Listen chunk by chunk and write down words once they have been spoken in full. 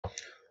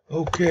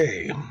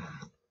Okay,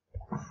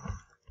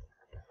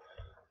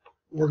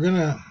 we're going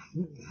to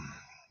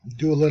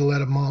do a little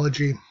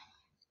etymology,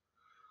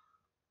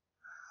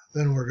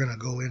 then we're going to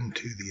go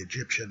into the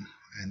Egyptian,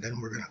 and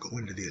then we're going to go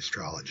into the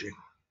astrology.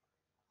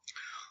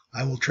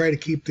 I will try to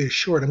keep this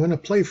short. I'm going to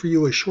play for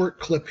you a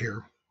short clip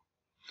here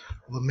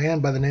of a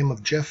man by the name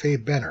of Jeff A.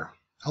 Benner.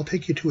 I'll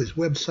take you to his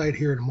website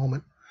here in a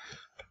moment,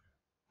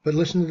 but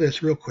listen to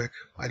this real quick.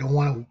 I don't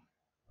want to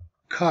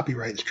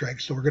copyright strike,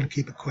 so we're going to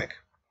keep it quick.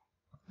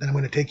 Then I'm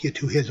going to take you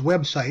to his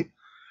website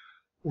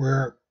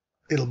where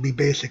it'll be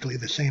basically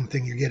the same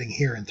thing you're getting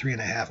here in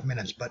 3.5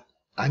 minutes, but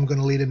I'm going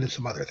to lead into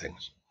some other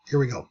things. Here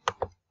we go.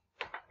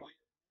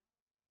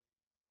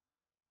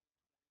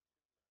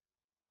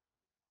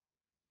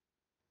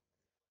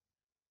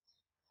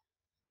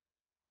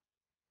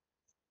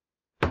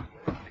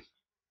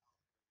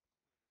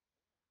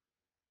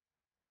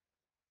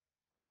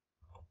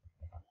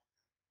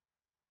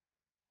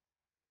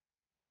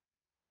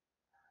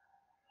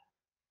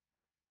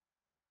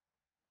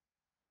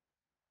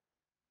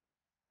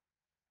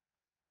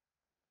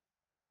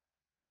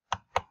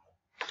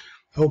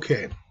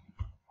 Okay,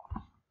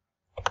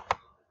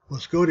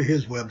 let's go to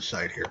his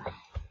website here.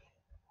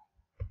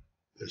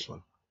 This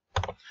one,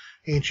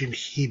 Ancient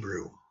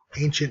Hebrew,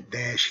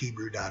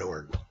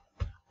 ancient-hebrew.org.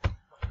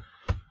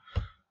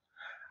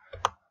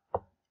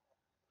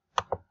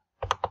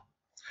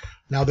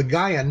 Now the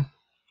Ghayan,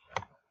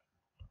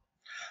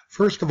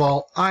 first of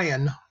all,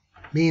 Ayin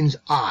means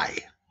eye,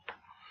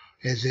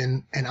 as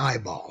in an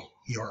eyeball,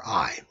 your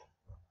eye.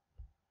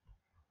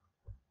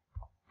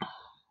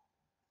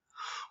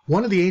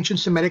 One of the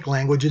ancient Semitic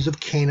languages of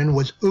Canaan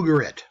was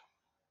Ugarit.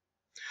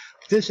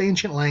 This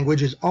ancient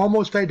language is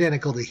almost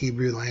identical to the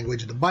Hebrew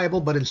language of the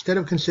Bible, but instead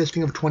of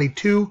consisting of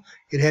 22,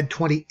 it had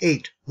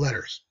 28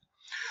 letters.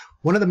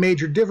 One of the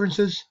major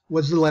differences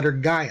was the letter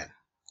Ghayan,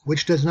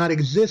 which does not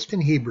exist in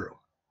Hebrew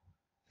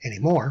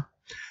anymore.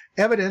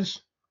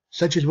 Evidence,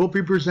 such as will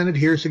be presented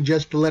here,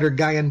 suggests the letter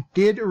Ghayan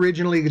did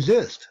originally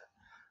exist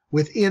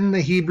within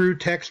the Hebrew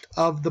text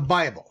of the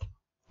Bible,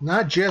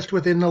 not just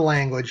within the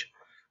language,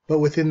 but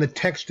within the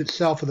text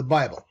itself of the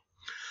Bible.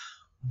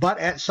 But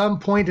at some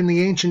point in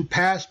the ancient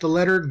past, the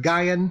letter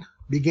Ghayan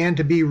began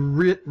to be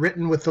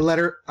written with the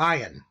letter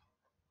Ayin,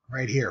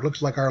 right here. It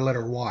looks like our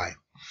letter Y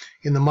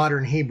in the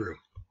modern Hebrew.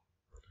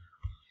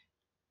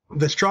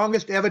 The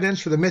strongest evidence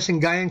for the missing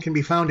Ghayan can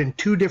be found in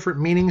two different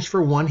meanings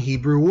for one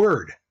Hebrew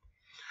word.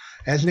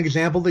 As an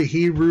example, the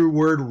Hebrew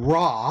word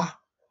Ra,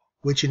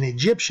 which in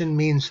Egyptian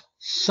means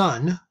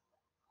sun,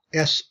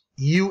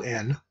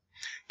 S-U-N,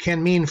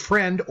 can mean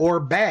friend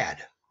or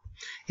bad.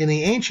 In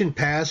the ancient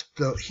past,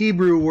 the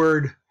Hebrew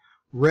word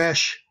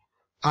Resh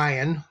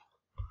Ayin,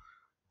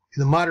 in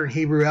the modern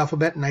Hebrew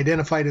alphabet and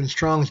identified in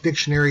Strong's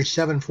Dictionary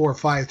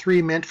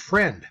 7453, meant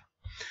friend.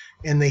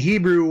 And the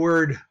Hebrew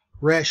word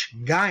Resh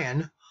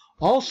Ghayan,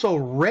 also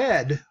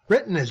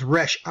written as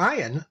Resh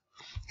Ayin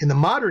in the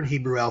modern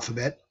Hebrew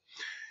alphabet,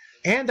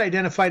 and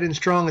identified in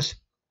Strong's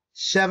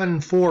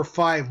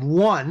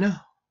 7451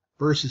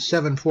 versus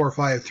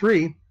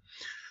 7453,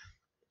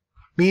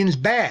 means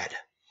bad.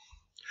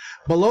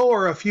 Below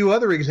are a few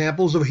other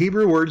examples of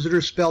Hebrew words that are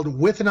spelled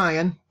with an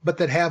ayin, but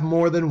that have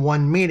more than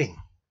one meaning.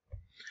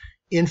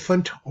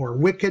 Infant or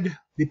wicked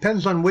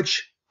depends on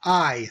which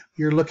eye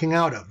you're looking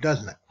out of,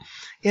 doesn't it?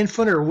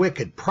 Infant or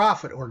wicked,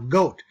 prophet or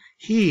goat,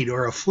 heed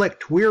or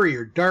afflict, weary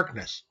or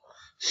darkness,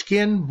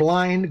 skin,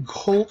 blind,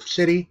 colt,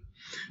 city,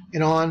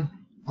 and on.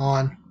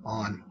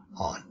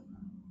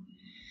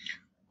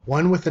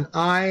 One with an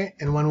I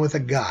and one with a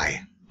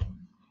guy.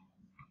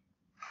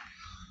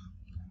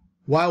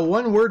 While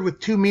one word with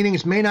two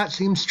meanings may not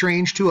seem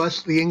strange to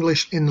us, because the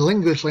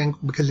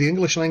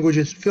English language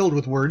is filled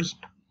with words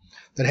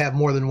that have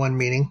more than one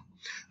meaning,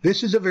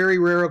 this is a very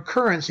rare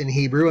occurrence in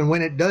Hebrew, and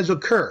when it does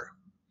occur,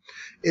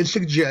 it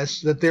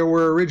suggests that there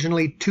were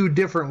originally two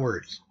different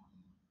words.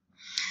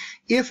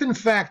 If in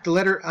fact the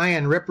letter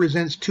Ayin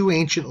represents two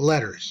ancient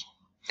letters,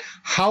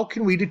 how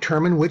can we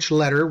determine which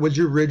letter was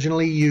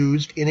originally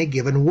used in a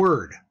given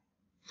word?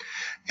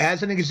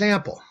 As an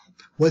example,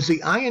 was the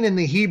Ayin in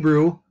the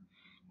Hebrew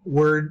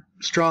word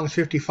Strong's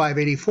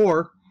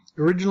 5584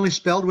 originally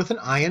spelled with an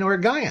ayin or a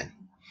ghayan?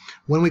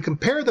 When we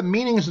compare the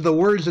meanings of the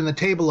words in the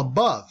table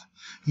above,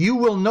 you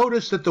will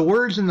notice that the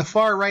words in the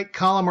far right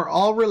column are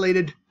all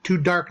related to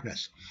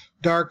darkness.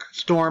 Dark,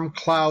 storm,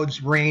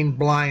 clouds, rain,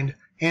 blind,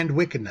 and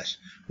wickedness.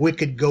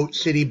 Wicked, goat,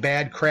 city,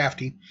 bad,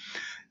 crafty.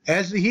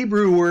 As the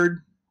Hebrew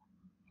word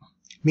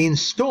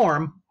means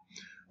storm,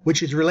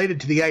 which is related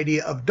to the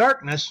idea of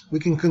darkness, we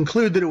can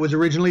conclude that it was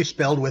originally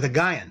spelled with a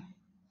ghayan.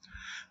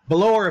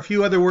 Below are a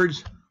few other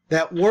words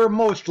that were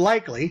most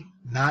likely,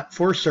 not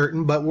for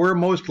certain, but were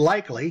most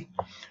likely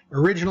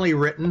originally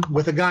written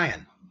with a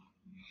ghayan.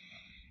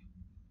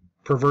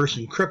 Perverse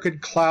and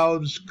crooked,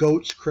 clouds,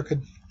 goats,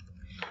 crooked.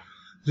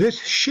 This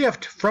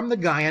shift from the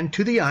ghayan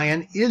to the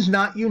ayin is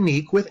not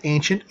unique with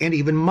ancient and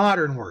even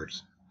modern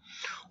words.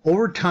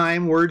 Over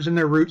time, words and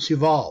their roots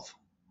evolve.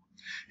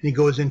 And he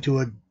goes into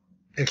an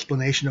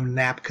explanation of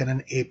napkin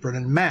and apron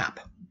and map.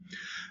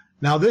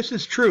 Now this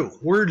is true.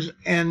 Words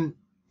and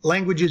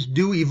languages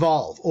do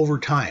evolve over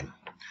time.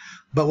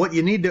 But what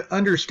you need to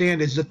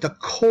understand is that the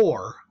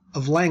core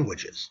of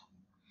languages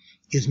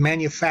is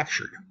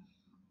manufactured.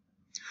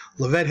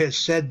 Levet has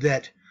said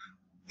that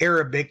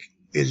Arabic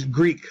is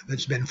Greek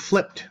that's been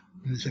flipped.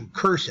 It's in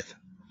cursive.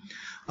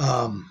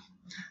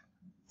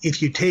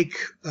 If you take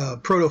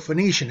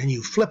Proto-Phoenician and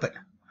you flip it,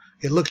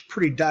 it looks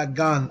pretty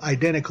doggone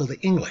identical to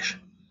English.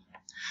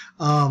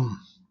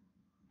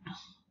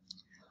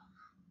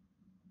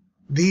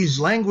 These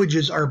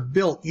languages are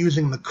built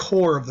using the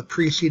core of the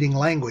preceding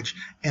language,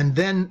 and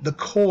then the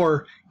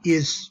core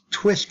is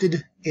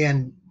twisted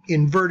and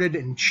inverted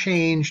and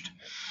changed,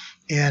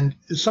 and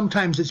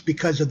sometimes it's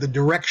because of the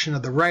direction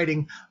of the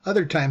writing,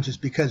 other times it's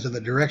because of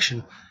the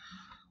direction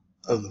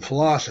of the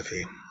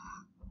philosophy.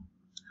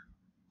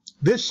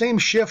 This same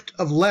shift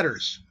of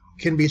letters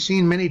can be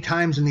seen many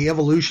times in the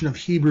evolution of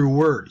Hebrew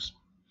words.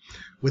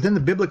 Within the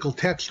biblical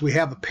text, we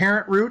have a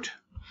parent root,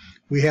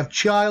 we have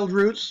child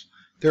roots.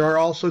 There are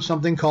also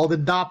something called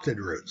adopted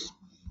roots.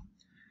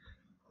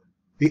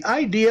 The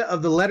idea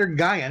of the letter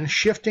Ghayin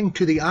shifting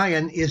to the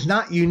ayin is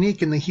not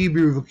unique in the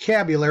Hebrew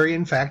vocabulary.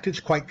 In fact, it's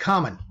quite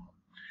common.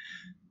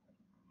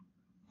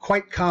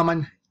 Quite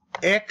common,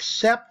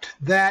 except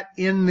that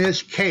in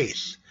this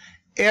case,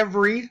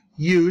 every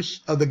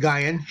use of the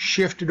Ghayin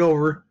shifted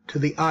over to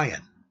the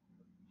ayin.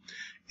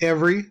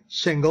 Every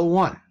single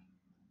one.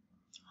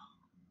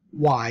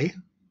 Why?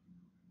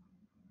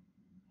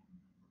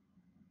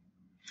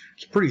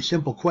 It's a pretty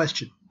simple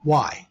question.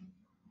 Why?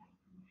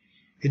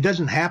 It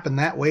doesn't happen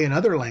that way in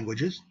other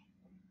languages.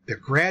 They're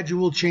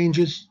gradual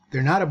changes.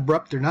 They're not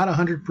abrupt. They're not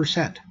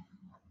 100%.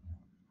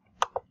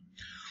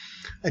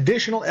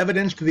 Additional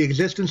evidence to the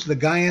existence of the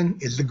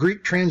Ghayin is the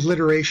Greek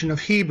transliteration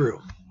of Hebrew.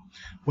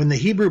 When the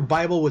Hebrew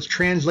Bible was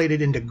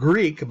translated into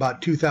Greek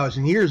about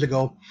 2,000 years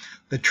ago,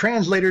 the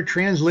translator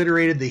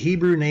transliterated the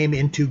Hebrew name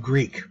into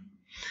Greek.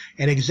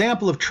 An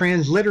example of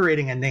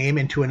transliterating a name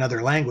into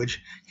another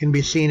language can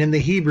be seen in the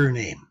Hebrew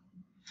name,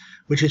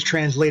 which is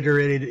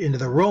transliterated into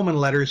the Roman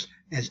letters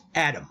as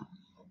Adam.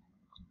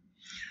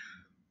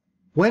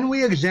 When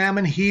we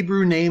examine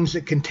Hebrew names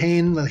that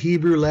contain the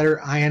Hebrew letter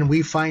ayin,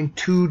 we find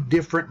two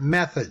different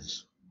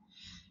methods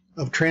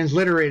of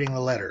transliterating the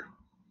letter.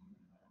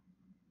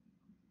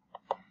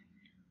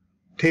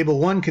 Table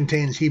 1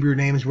 contains Hebrew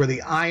names where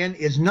the ayin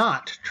is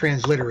not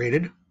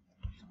transliterated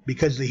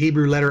because the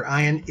Hebrew letter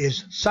ayin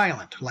is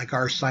silent, like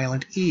our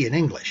silent E in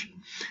English,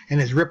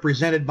 and is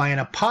represented by an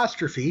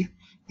apostrophe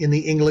in the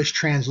English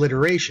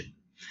transliteration.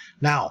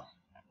 Now,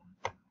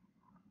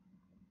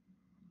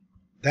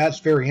 that's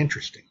very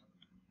interesting.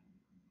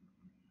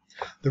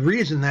 The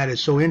reason that is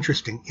so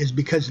interesting is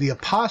because the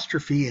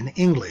apostrophe in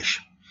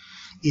English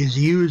is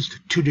used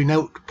to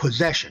denote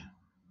possession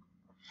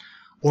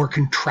or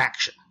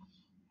contraction.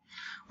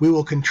 We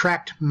will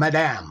contract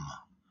madame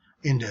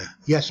into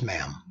yes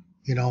ma'am.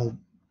 You know,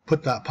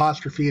 put the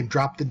apostrophe and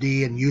drop the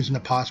D and use an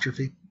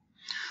apostrophe.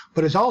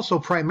 But it's also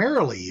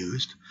primarily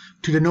used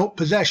to denote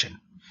possession.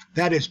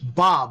 That is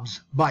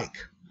Bob's bike.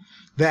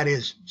 That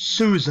is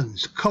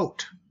Susan's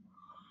coat.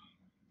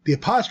 The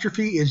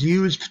apostrophe is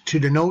used to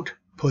denote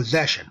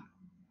possession.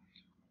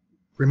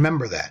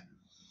 Remember that.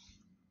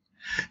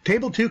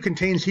 Table 2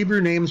 contains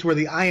Hebrew names where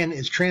the ayin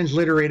is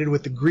transliterated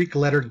with the Greek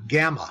letter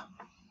gamma.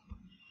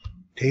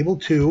 Table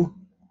 2,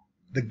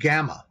 the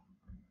gamma.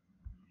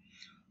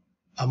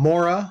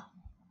 Amora,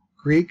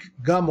 Greek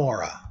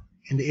Gomorrah,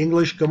 into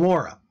English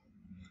Gomorrah.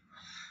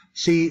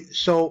 See,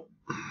 so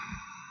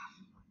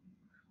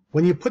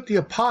when you put the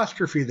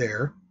apostrophe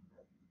there,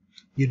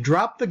 you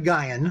drop the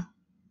Ghayin,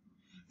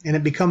 and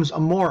it becomes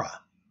Amora.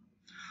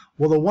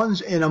 Well, the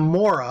ones in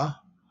Amora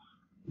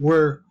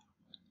were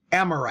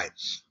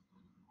Amorites.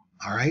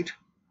 All right?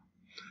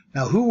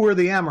 Now, who were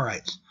the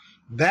Amorites?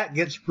 That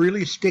gets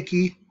really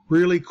sticky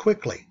really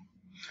quickly.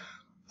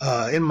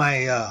 In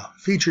my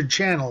featured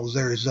channels,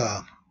 there's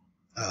a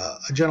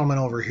gentleman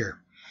over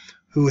here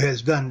who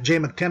has done, Jay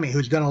McTemmy,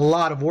 who's done a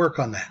lot of work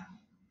on that.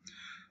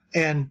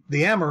 And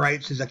the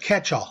Amorites is a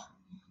catch-all.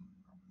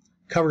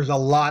 Covers a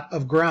lot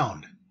of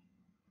ground.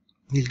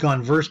 He's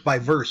gone verse by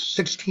verse,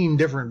 16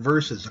 different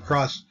verses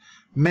across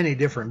many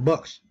different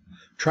books,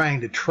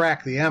 trying to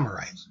track the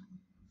Amorites.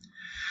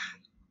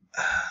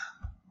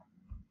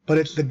 But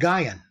it's the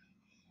Ghayin.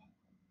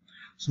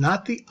 It's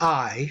not the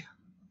I,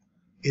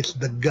 it's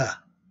the G.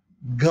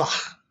 G.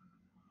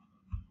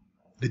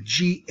 The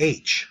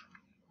GH.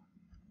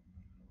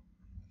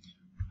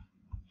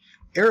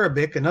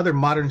 Arabic, another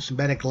modern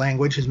Semitic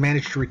language, has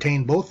managed to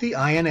retain both the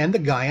ayin and the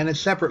Ghayin as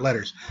separate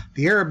letters.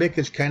 The Arabic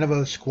is kind of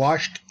a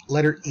squashed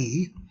letter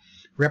E,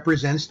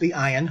 represents the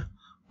ayin,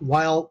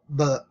 while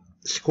the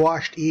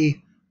squashed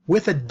E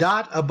with a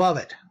dot above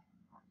it,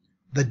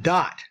 the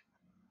dot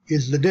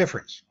is the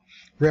difference,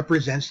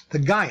 represents the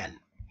Ghayin.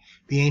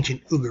 The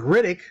ancient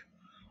Ugaritic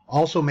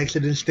also makes a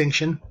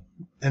distinction,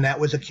 and that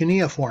was a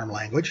cuneiform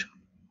language.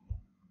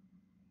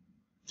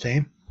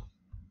 See?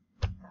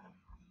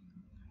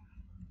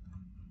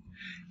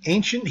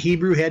 Ancient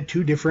Hebrew had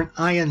two different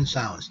ayin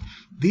sounds.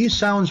 These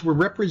sounds were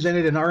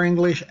represented in our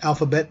English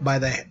alphabet by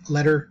the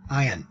letter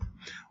Ayin.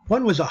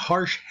 One was a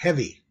harsh,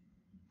 heavy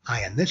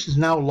Ayin. This is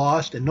now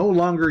lost and no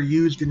longer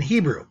used in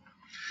Hebrew.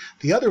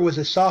 The other was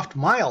a soft,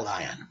 mild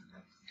Ayin.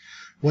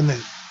 When the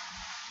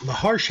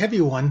harsh,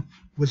 heavy one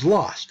was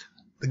lost,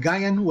 the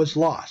Ghyin was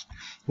lost.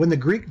 When the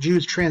Greek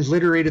Jews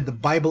transliterated the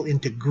Bible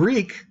into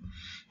Greek,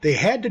 they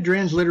had to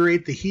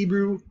transliterate the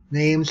Hebrew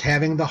names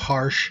having the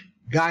harsh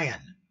Ghyin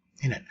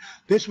in it.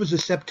 This was the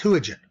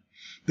Septuagint.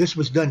 This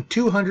was done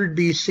 200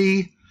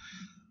 BC.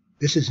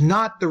 This is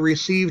not the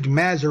received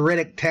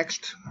Masoretic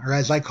text, or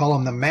as I call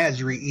them, the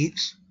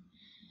Masoretes,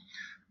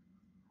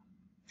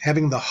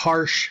 having the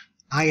harsh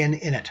Ayin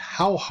in it.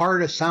 How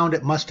hard a sound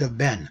it must have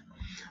been.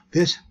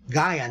 This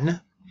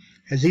Ghyin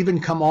has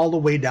even come all the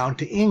way down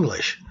to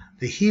English.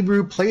 The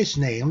Hebrew place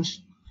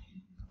names,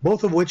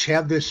 both of which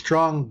have this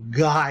strong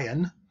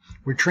Ghyin,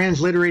 were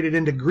transliterated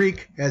into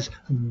Greek as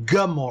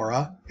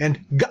Gomorrah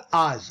and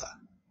Gaza.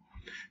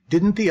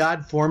 Didn't the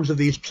odd forms of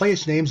these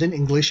place names in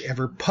English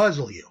ever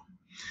puzzle you?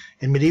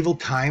 In medieval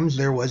times,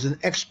 there was an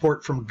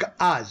export from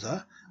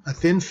Gaza, a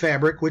thin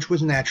fabric which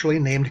was naturally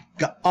named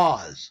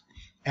Gaaz,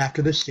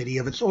 after the city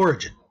of its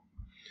origin.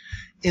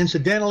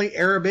 Incidentally,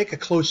 Arabic, a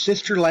close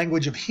sister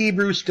language of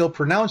Hebrew, still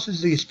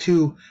pronounces these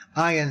two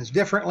ayins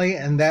differently,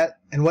 and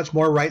what's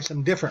more, writes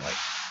them differently.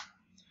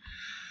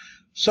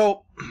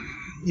 So,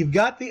 you've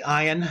got the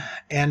ayin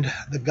and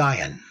the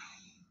Ghyin.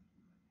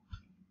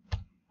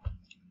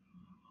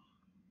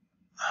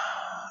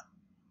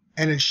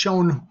 And it's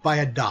shown by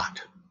a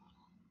dot.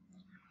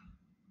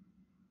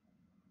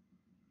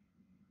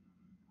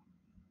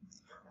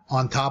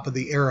 On top of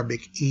the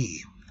Arabic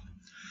E.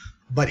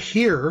 But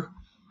here,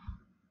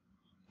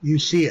 you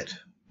see it.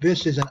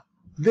 This is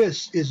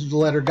the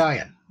letter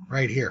Ghyin,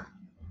 right here.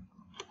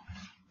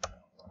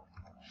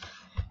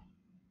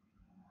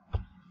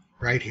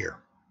 Right here.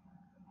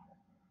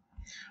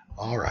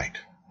 All right.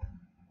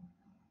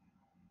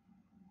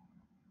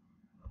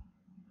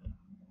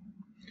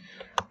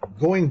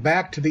 Going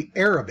back to the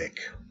Arabic,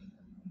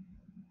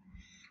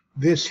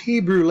 this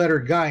Hebrew letter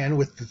Ghyin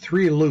with the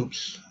 3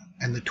 loops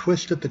and the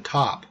twist at the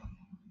top,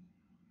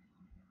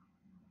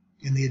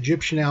 in the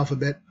Egyptian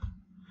alphabet,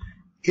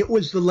 it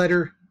was the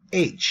letter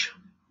H.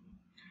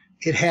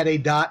 It had a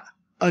dot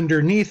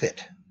underneath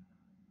it.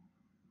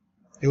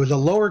 It was a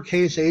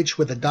lowercase h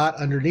with a dot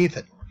underneath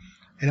it,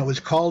 and it was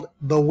called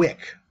the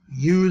wick,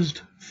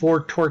 used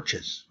for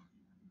torches.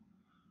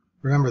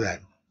 Remember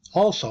that.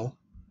 Also,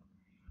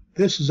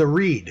 this is a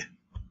reed,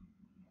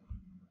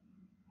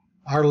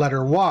 our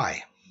letter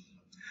Y.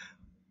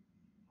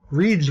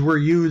 Reeds were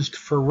used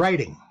for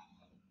writing.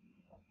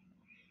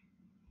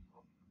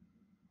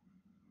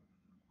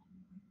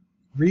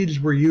 Reeds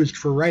were used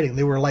for writing.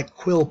 They were like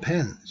quill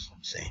pens,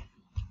 see.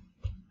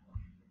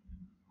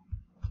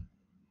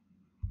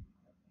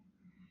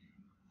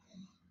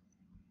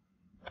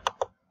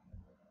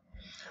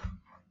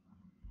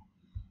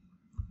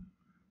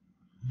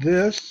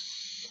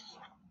 This,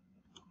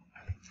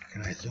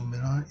 can I zoom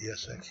in on it?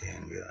 Yes, I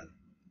can. Good.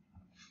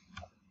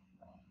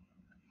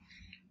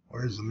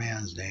 Where's the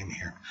man's name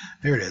here?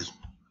 There it is.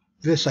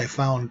 This I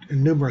found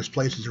in numerous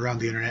places around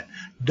the internet.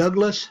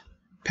 Douglas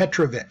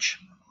Petrovich.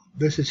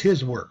 This is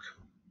his work.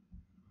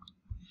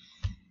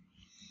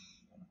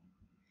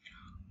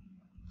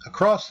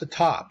 Across the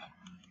top,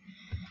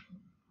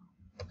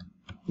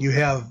 you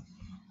have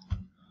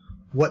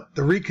what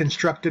the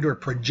reconstructed or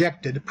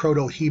projected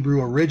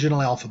Proto-Hebrew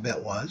original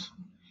alphabet was.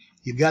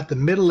 You've got the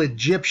Middle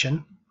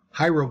Egyptian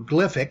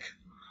hieroglyphic,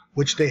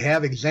 which they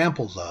have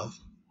examples of.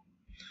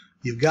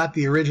 You've got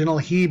the original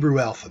Hebrew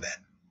alphabet.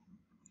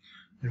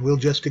 And we'll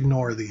just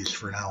ignore these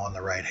for now on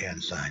the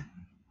right-hand side.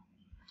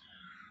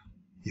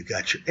 You've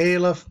got your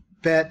Aleph,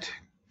 Bet,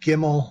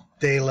 Gimel,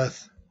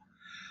 Daleth,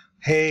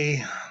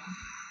 Hey,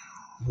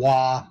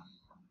 Wa,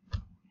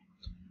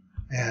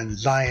 and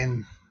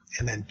Zayin,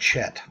 and then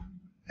Chet.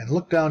 And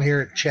look down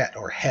here at Chet,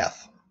 or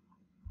Heth.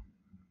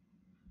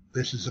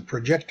 This is a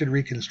projected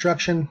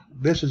reconstruction.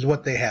 This is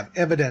what they have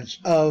evidence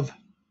of.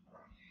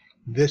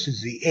 This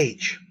is the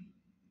H,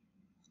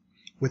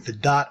 with the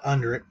dot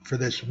under it for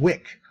this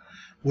wick,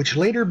 which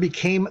later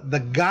became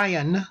the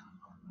Ghyin,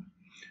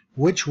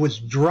 which was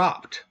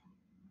dropped.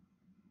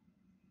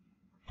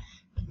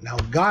 Now,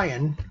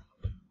 Ghyin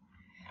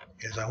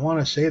is, I want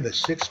to say, the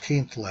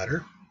 16th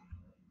letter.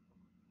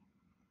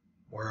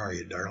 Where are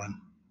you,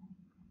 darling?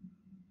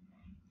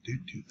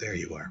 There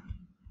you are.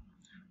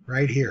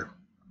 Right here.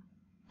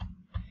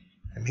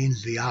 It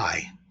means the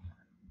eye.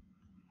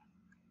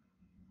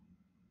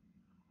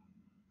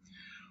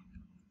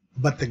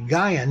 But the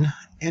Ghyin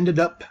ended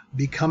up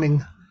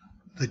becoming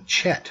the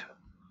Chet,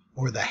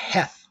 or the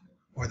Heth,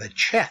 or the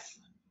Cheth.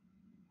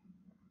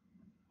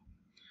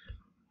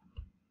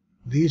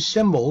 These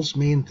symbols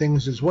mean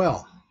things as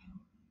well.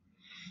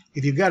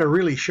 If you've got a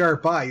really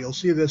sharp eye, you'll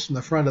see this in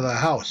the front of the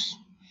house,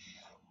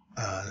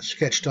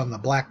 sketched on the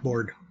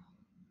blackboard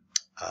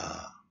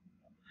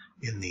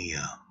in the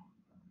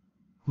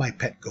My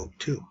Pet Goat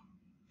 2.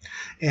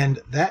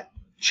 And that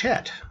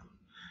Chet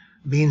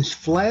means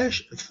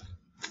fence,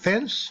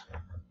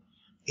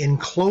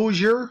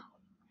 enclosure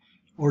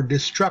or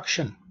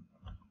destruction.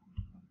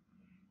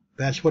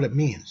 That's what it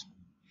means.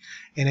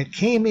 And it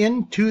came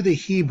into the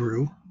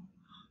Hebrew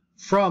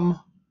from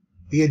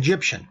the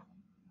Egyptian,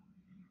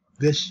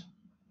 this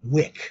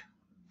wick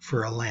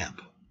for a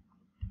lamp.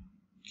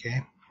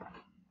 Okay?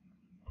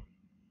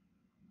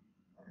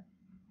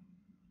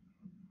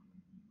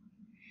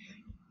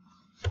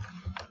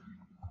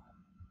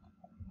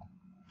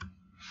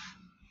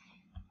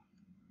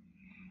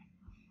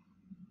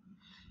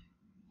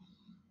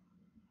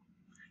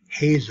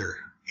 Hazer,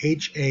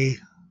 H-A-Z-E-R.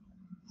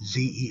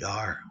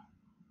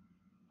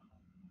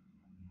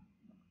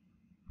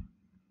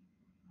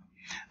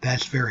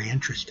 That's very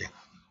interesting.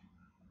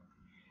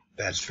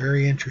 That's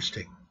very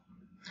interesting.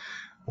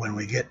 When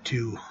we get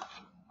to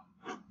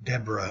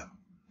Deborah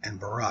and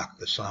Barak,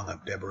 the song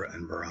of Deborah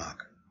and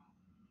Barak.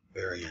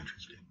 Very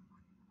interesting.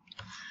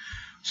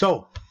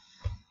 So,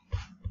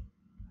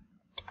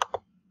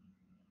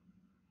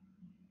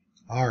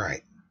 all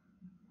right.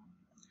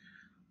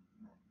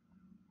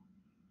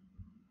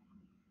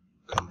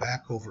 Come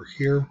back over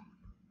here.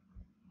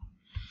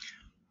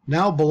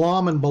 Now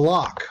Balaam and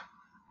Balak.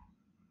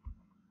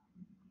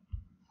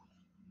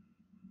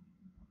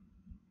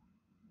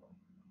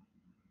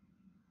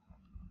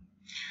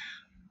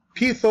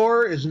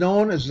 Pethor is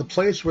known as the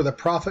place where the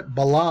prophet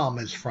Balaam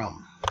is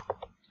from.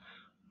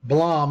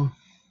 Balaam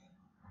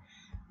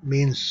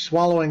means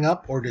swallowing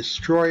up or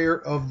destroyer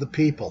of the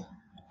people.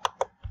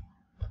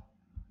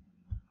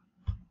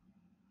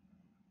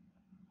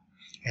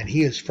 And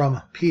he is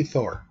from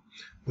Pethor,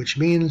 which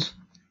means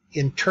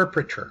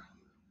interpreter.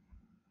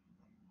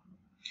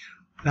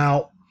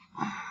 Now,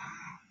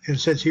 it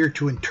says here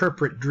to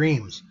interpret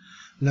dreams.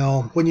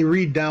 No, when you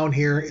read down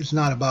here, it's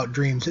not about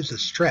dreams. It's a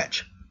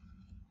stretch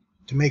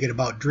to make it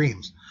about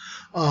dreams.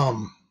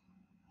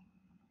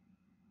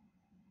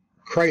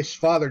 Christ's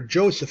father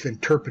Joseph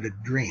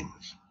interpreted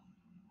dreams.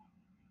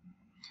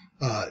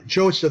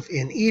 Joseph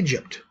in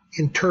Egypt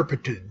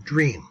interpreted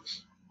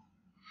dreams.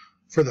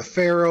 For the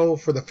Pharaoh,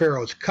 for the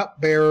Pharaoh's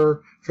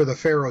cupbearer, for the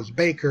Pharaoh's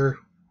baker.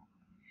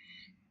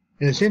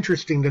 And it's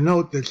interesting to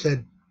note that it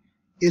said,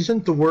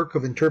 isn't the work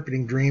of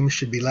interpreting dreams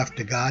should be left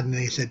to God? And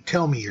then he said,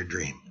 tell me your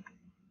dream.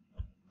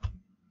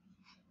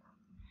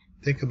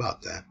 Think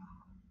about that.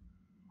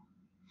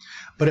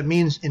 But it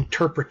means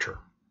interpreter.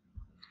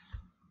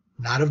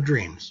 Not of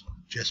dreams,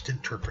 just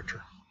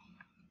interpreter.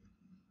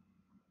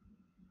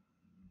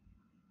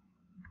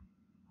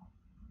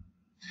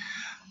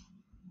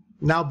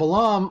 Now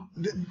Balaam,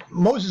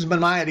 Moses ben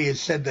Maimonides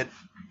said that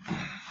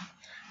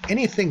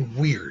anything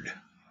weird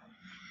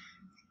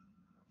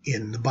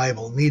in the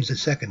Bible needs a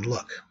second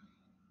look.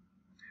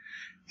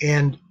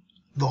 And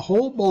the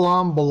whole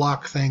Balaam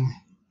Balak thing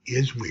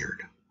is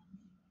weird.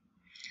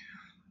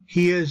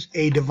 He is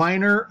a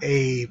diviner,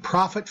 a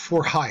prophet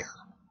for hire.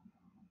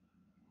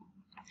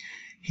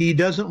 He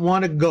doesn't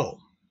want to go,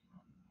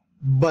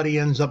 but he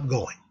ends up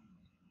going.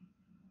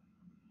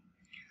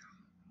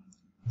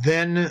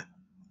 Then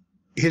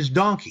his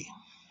donkey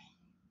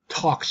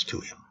talks to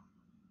him.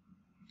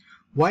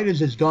 Why does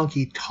his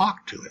donkey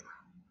talk to him?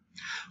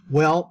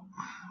 Well,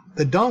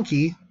 the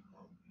donkey,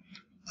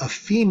 a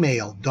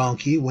female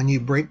donkey, when you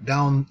break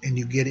down and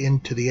you get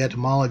into the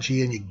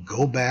etymology and you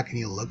go back and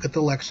you look at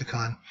the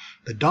lexicon,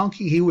 the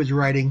donkey he was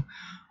riding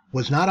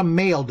was not a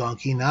male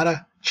donkey, not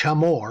a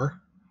chamor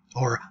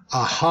or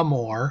a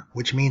hamor,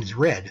 which means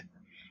red.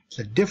 It's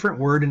a different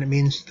word and it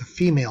means the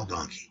female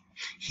donkey.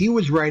 He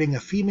was riding a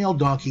female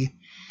donkey,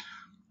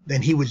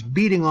 and he was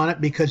beating on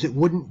it because it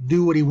wouldn't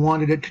do what he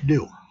wanted it to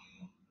do.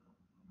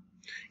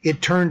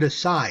 It turned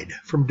aside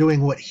from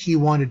doing what he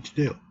wanted to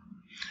do.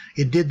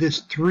 It did this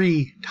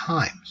 3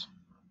 times.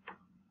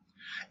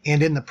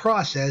 And in the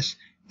process,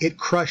 it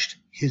crushed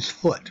his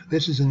foot.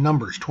 This is in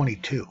Numbers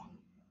 22.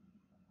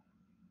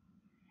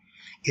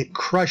 It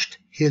crushed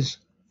his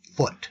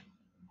foot.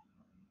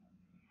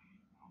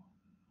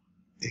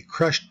 It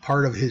crushed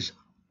part of his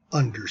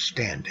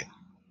understanding.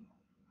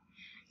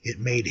 It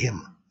made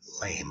him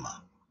lame.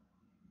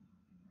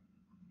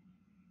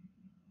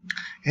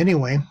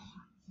 Anyway,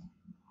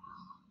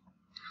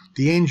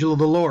 the angel of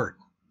the Lord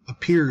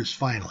appears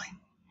finally.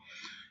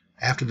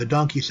 After the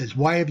donkey says,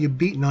 why have you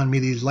beaten on me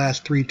these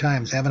last 3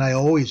 times? Haven't I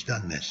always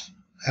done this?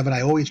 Haven't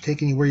I always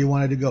taken you where you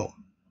wanted to go?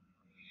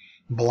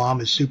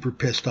 Balaam is super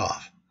pissed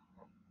off.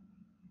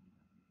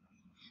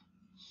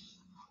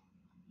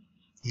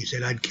 He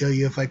said, I'd kill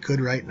you if I could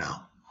right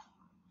now.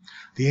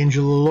 The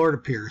angel of the Lord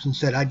appears and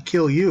said, I'd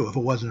kill you if it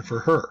wasn't for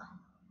her.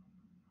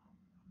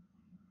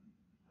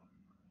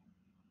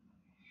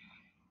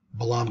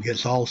 Balaam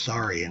gets all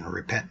sorry and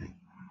repentant.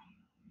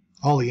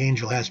 All the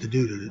angel has to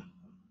do to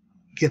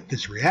get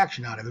this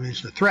reaction out of him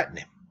is to threaten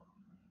him.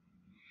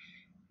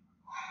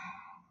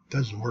 It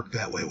doesn't work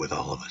that way with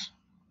all of us.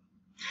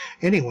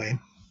 Anyway,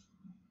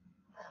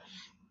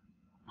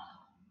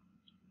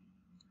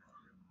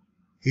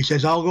 he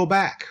says, I'll go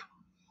back.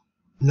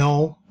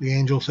 No, the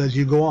angel says,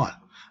 you go on.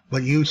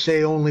 But you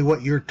say only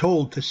what you're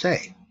told to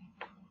say.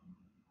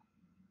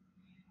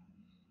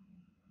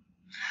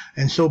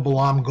 And so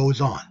Balaam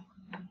goes on.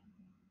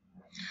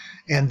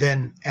 And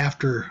then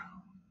after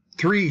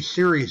 3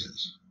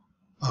 series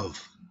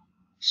of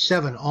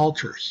 7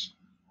 altars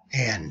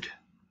and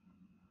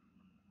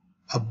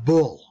a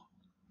bull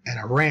and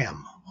a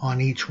ram on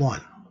each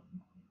one.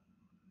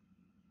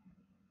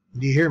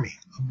 Do you hear me?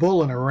 A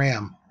bull and a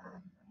ram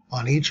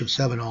on each of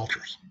 7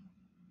 altars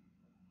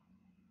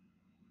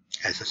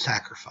as a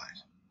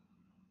sacrifice.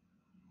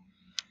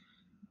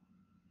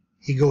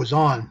 He goes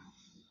on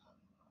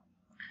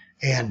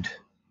and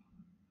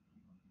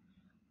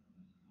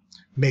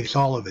makes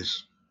all of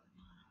his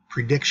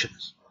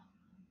predictions,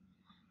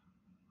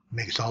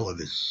 makes all of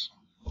his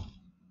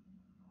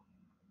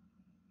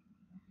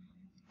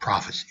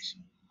prophecies.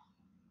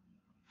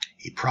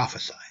 He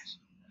prophesies,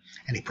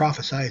 and he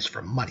prophesies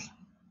for money.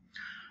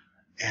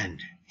 And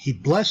he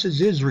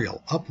blesses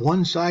Israel up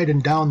one side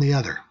and down the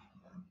other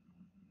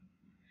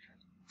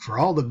for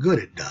all the good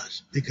it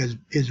does, because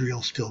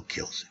Israel still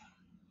kills him.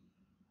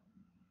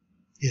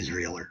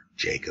 Israel, or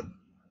Jacob,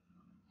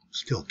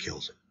 still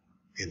kills him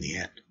in the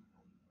end.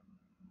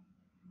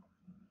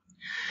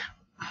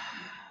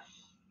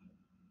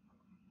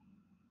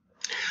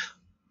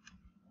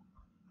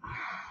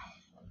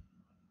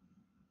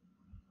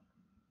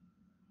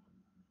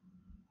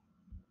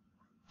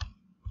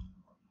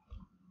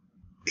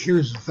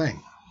 Here's the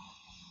thing.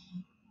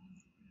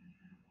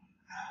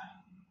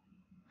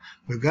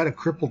 We've got a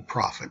crippled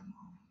prophet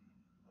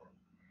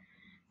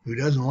who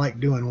doesn't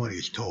like doing what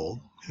he's told,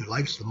 who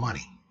likes the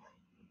money.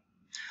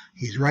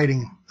 He's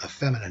riding a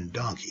feminine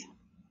donkey.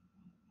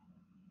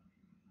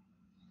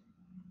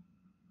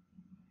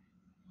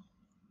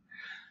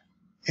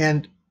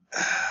 And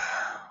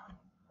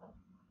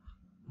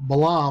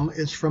Balaam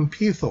is from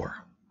Pethor.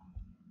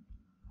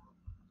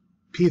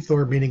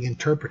 Pethor meaning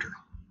interpreter.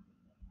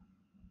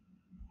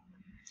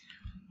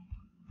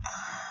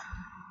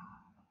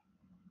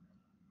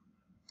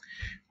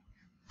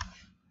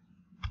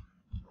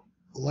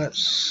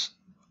 Let's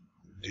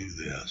do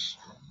this.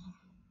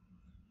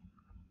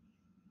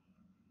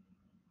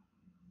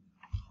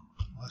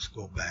 Let's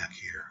go back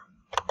here.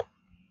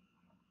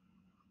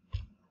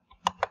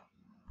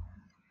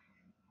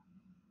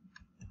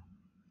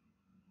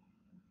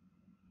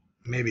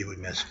 Maybe we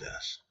missed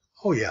this.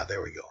 Oh yeah,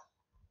 there we go.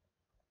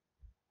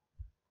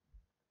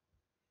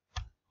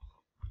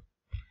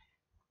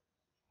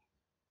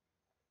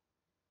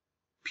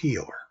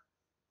 Peor.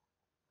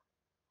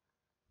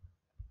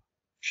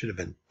 Should have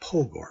been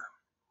Pogor.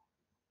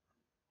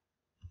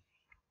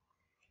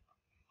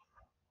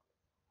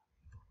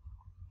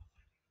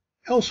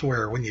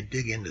 Elsewhere, when you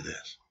dig into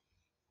this,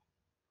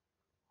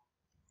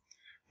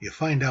 you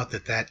find out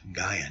that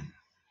Ghayin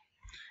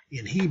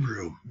in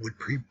Hebrew would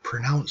be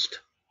pronounced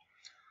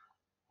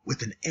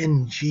with an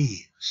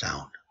NG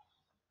sound.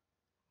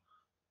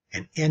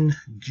 An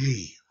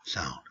NG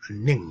sound. A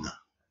ning.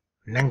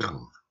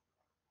 Nengang.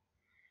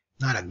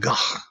 Not a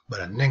gah, but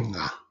a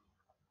ninga.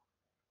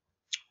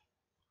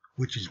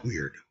 Which is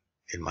weird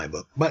in my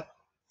book. But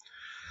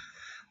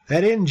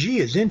that NG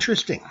is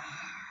interesting,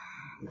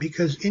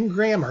 because in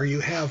grammar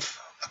you have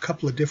a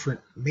couple of different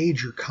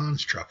major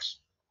constructs.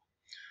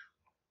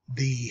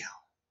 The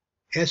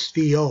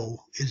SVO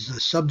is the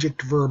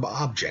subject verb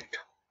object.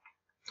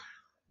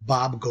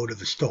 Bob, go to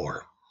the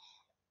store.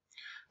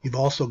 You've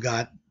also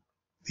got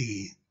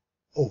the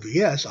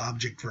OVS,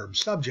 object verb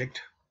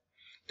subject.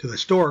 To the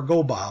store,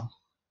 go Bob.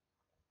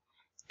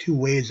 2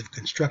 ways of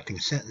constructing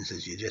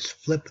sentences. You just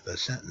flip the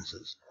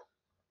sentences.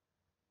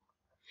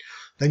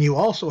 Then you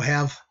also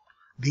have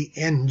the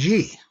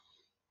NG,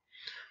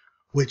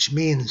 which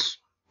means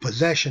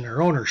possession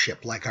or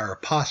ownership, like our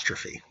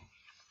apostrophe.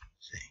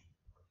 See?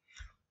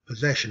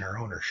 Possession or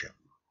ownership.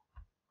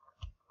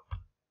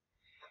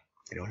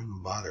 They don't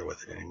even bother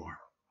with it anymore.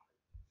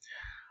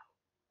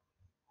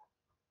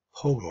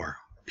 Pogor,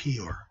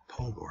 Peor,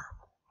 Pogor.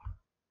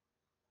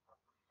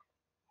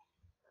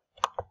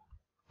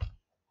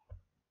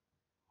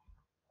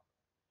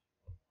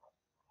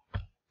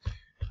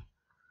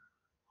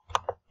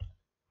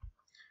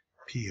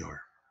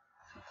 Peor.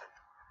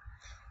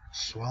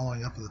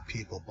 Swallowing up of the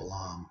people,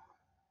 Balaam.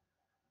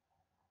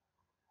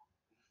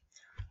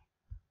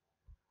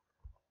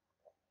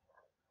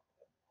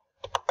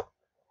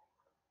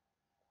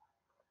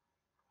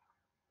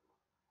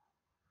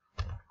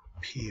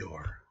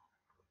 Peor.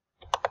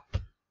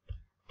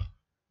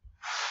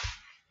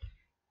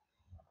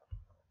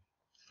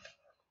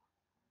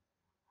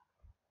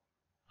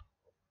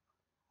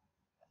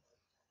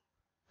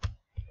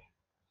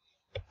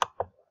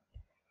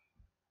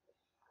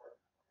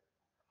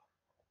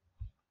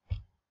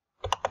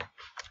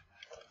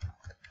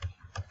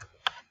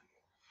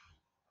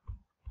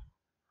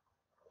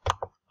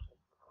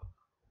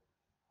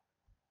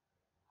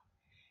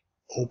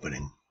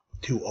 Opening.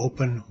 To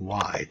open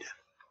wide.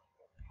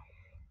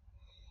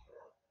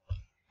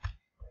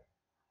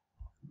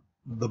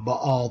 The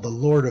Baal, the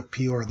Lord of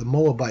Peor, the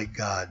Moabite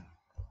god.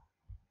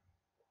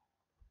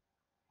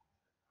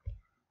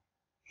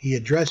 He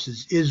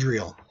addresses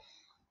Israel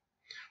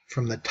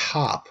from the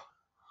top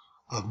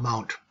of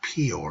Mount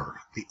Peor,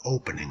 the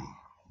opening.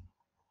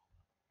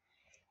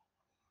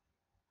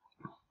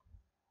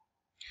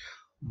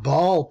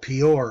 Baal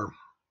Peor.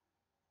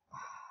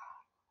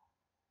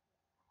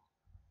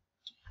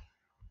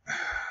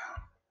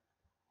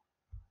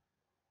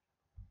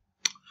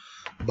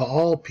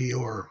 Baal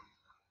Peor.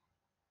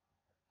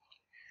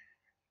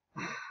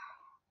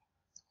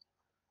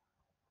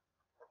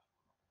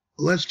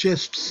 Let's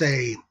just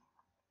say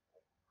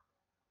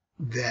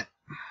that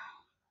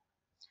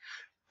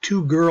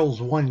 2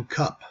 girls, 1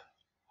 cup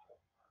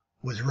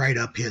was right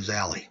up his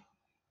alley.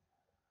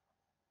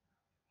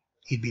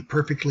 He'd be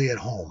perfectly at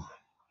home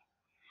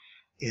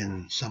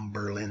in some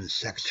Berlin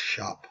sex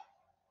shop,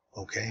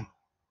 okay?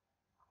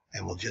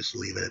 And we'll just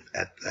leave it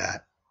at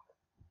that.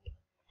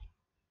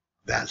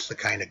 That's the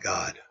kind of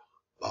God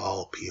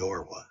Baal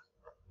Peor was.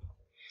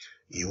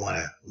 You want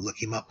to look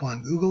him up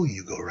on Google,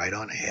 you go right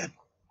on ahead.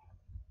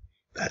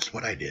 That's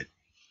what I did.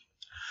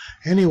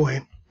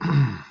 Anyway,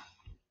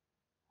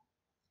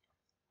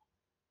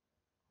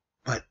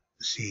 but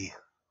see,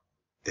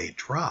 they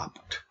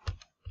dropped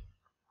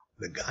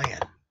the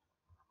Ghayin.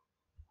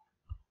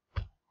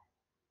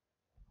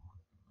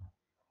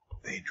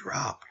 They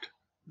dropped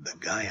the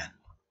Ghayin,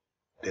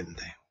 didn't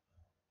they?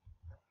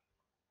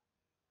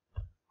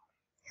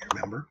 You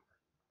remember?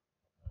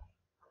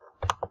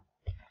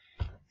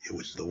 It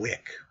was the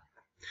wick.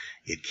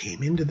 It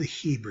came into the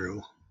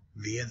Hebrew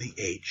via the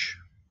H.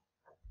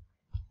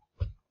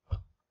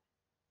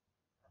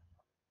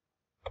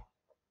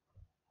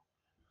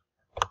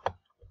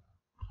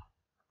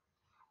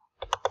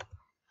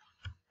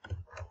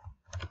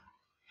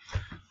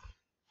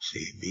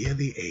 See, via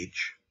the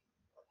H.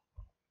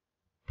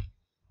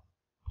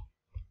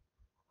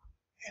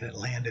 And it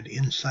landed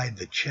inside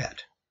the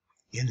chet,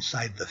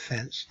 inside the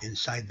fence,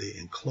 inside the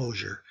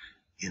enclosure,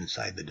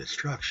 inside the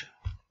destruction.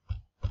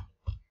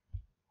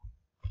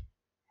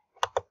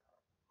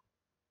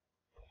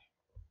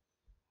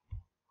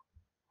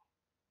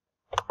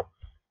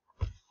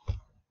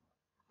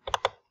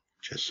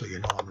 Just so you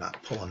know, I'm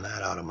not pulling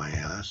that out of my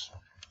ass.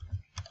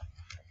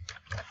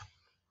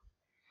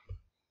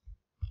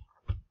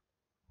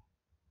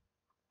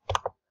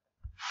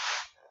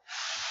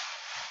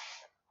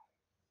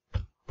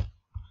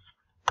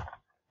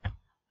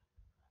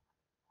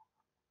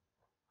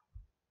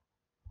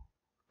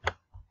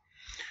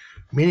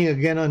 Meaning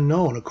again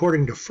unknown.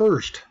 According to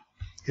First,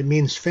 it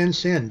means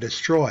fence in,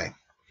 destroy.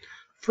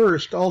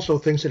 First also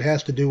thinks it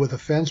has to do with a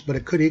fence, but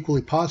it could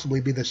equally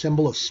possibly be the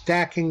symbol of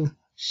stacking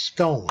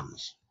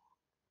stones.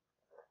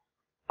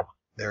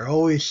 They're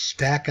always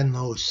stacking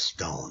those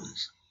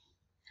stones.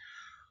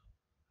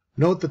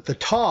 Note that the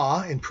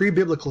ta in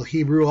pre-biblical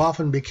Hebrew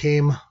often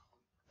became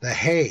the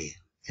hay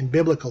in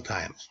biblical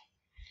times,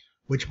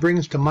 which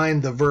brings to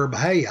mind the verb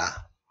haya,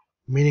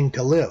 meaning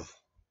to live,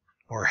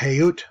 or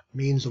hayut,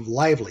 means of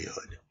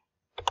livelihood.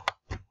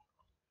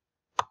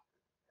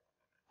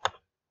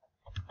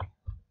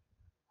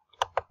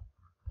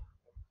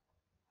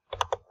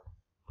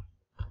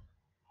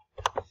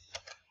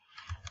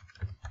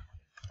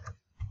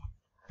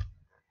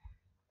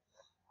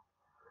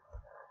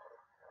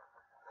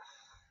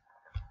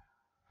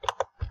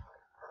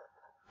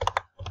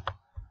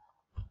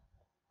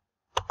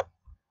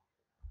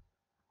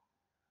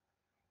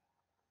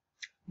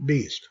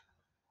 Beast.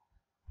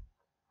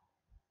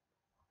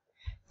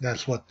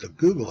 That's what the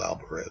Google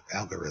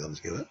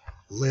algorithms give it.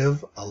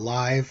 Live,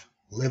 alive,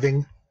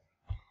 living,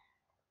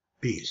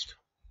 beast.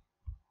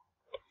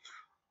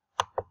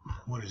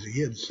 What does the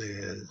Yid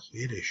say?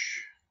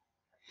 Yiddish.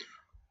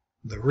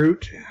 The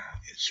root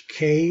is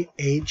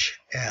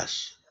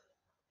KHS.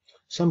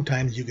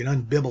 Sometimes you can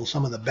unbibble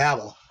some of the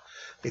babble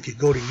if you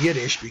go to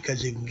Yiddish,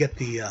 because you can get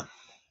the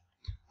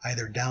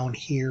either down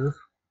here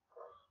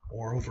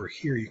or over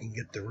here you can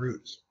get the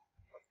roots.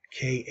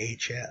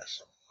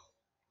 KHS.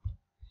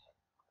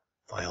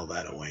 File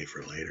that away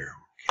for later.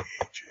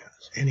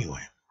 KHS.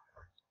 Anyway.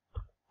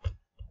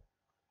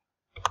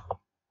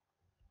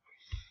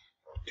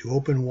 To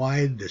open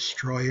wide,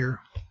 destroyer,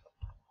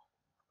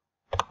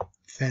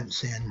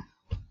 fence in,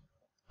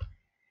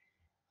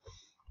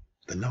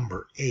 the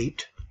number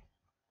 8,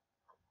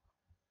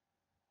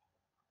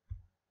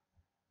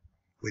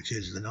 which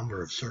is the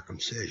number of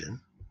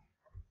circumcision.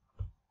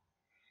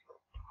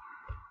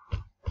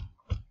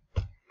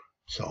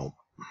 So,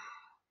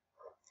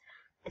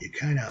 you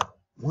kind of,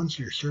 once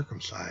you're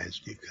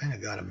circumcised, you kind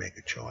of got to make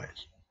a choice.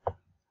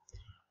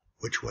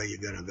 Which way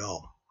you're going to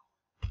go.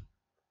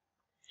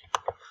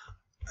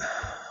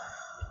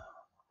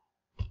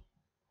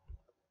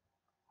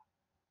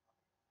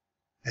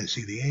 And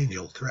see, the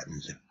angel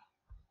threatens him.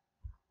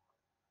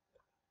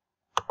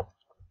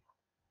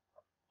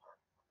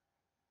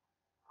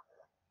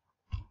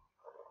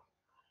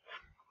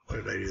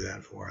 What did I do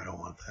that for? I don't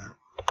want that.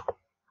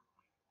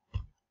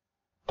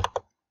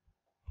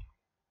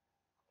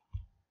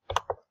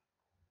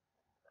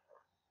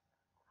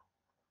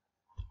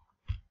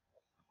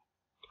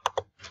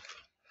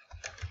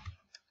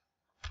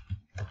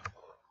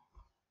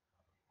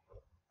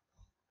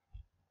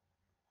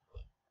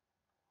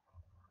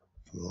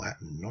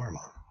 Latin norma.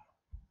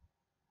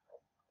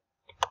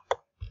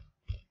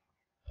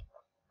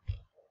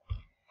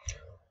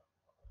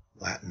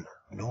 Latin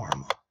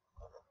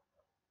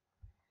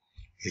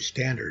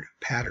standard,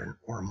 pattern,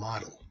 or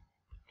model.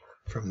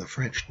 From the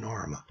French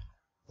norme,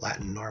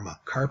 Latin norma,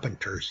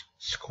 carpenter's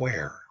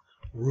square,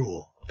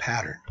 rule,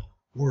 pattern,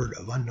 word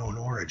of unknown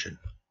origin.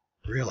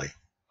 Really?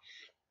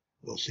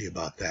 We'll see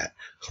about that.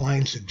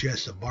 Klein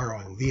suggests a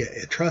borrowing via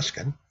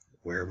Etruscan,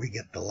 where we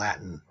get the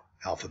Latin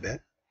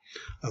alphabet,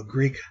 of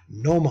Greek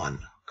nomon,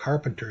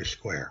 carpenter's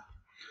square.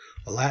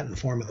 The Latin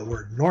form of the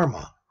word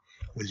norma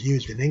was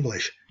used in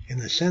English in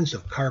the sense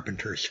of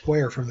carpenter's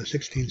square from the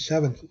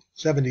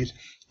 1670s,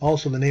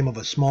 also the name of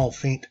a small,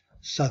 faint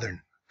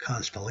southern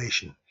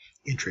constellation,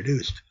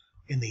 introduced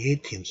in the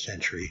 18th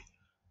century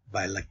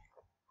by,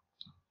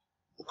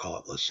 we'll call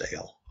it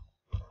LaSalle.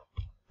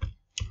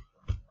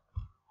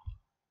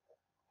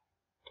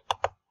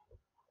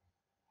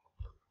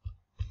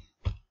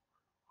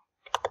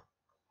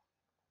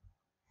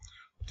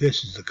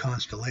 This is the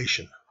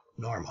constellation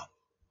Norma.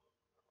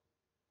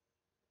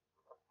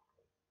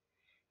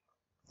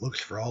 Looks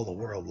for all the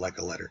world like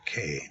a letter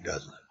K,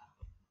 doesn't it?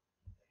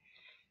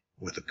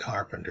 With the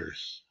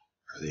carpenters,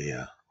 or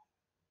the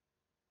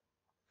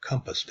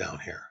compass down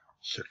here.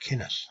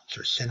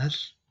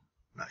 Circinus?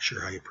 Not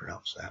sure how you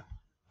pronounce that.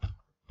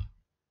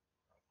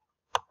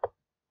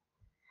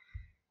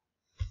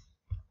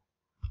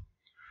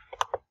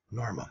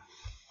 Norma.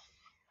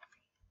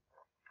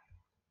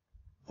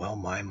 Well,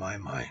 my.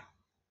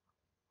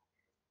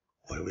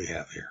 What do we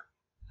have here?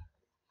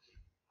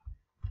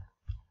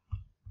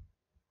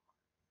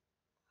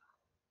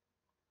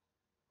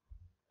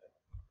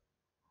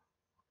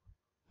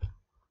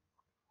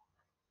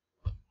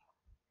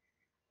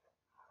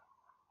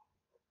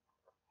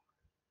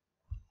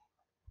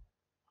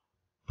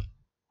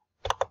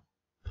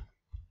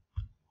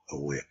 A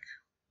wick.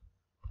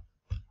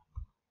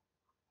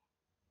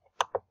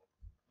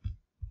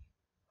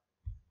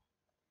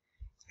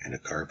 And a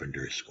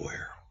carpenter's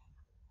square.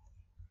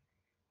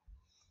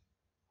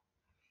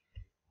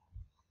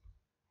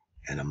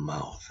 And a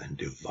mouth and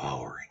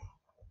devouring.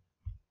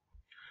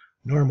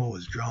 Norma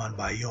was drawn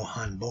by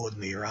Johann Bode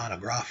in the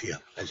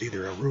Uranographia as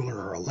either a ruler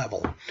or a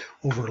level,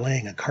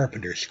 overlaying a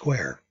carpenter's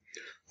square.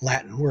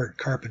 Latin word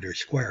carpenter's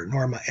square,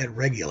 norma et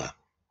regula,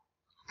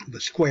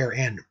 the square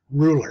and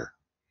ruler.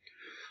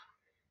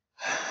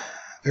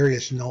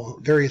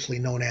 Variously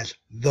known as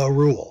the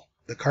rule,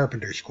 the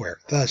carpenter's square,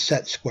 the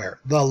set square,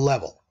 the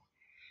level.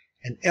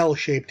 An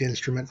L-shaped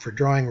instrument for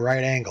drawing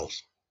right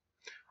angles.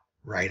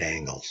 Right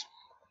angles.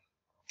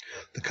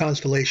 The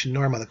constellation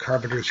Norma, the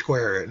carpenter's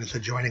square, and its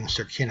adjoining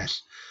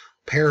Circinus,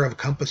 pair of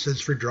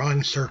compasses for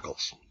drawing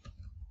circles.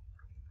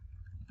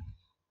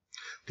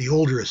 The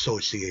older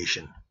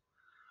association,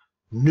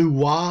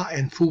 Nuwa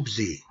and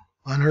Fuxi,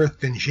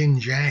 unearthed in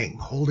Xinjiang,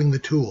 holding the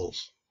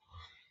tools.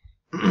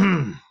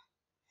 Man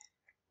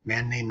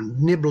named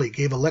Nibley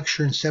gave a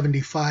lecture in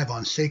 75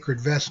 on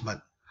sacred vestment.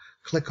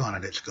 Click on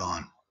it, it's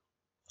gone.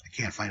 I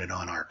can't find it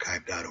on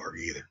archive.org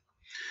either.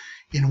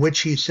 In which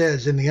he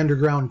says, in the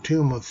underground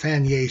tomb of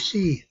Fan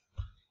Ye-si,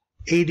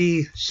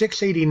 AD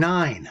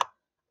 689.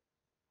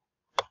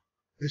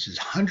 This is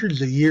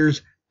hundreds of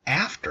years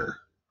after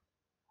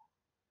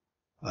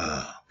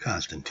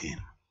Constantine.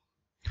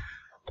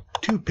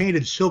 Two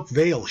painted silk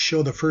veils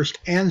show the first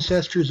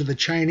ancestors of the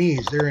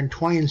Chinese, their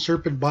entwined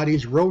serpent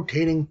bodies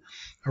rotating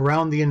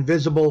around the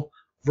invisible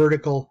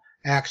vertical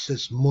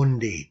axis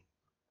mundi.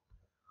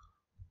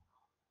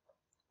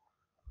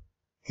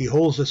 He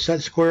holds the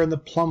set square in the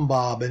plumb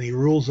bob, and he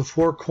rules the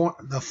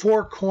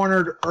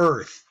four-cornered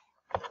earth.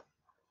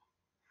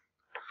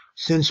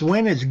 Since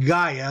when is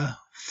Gaia,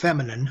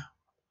 feminine,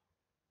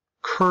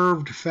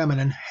 curved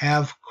feminine,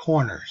 have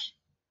corners?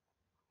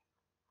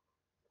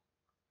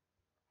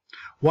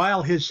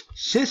 While his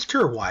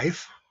sister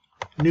wife,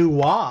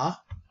 Nuwa,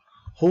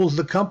 holds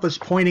the compass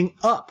pointing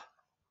up,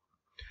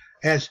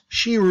 as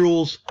she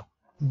rules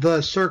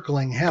the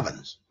circling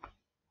heavens.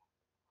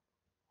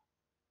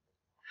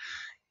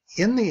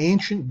 In the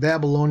ancient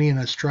Babylonian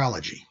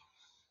astrology,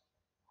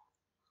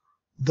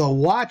 the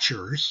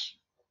watchers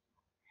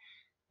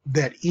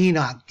that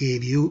Enoch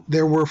gave you,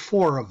 there were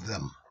 4 of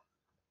them.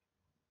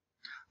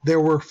 There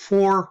were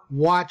 4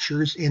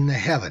 watchers in the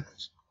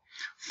heavens,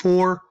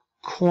 4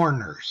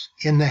 corners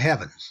in the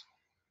heavens.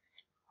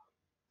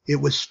 It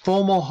was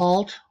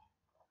Fomalhaut,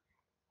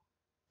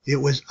 it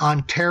was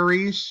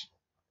Antares,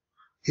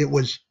 it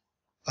was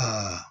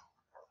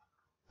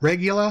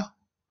Regula,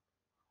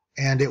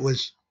 and it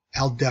was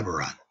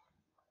Aldebaran.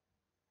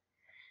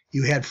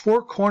 You had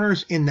 4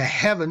 corners in the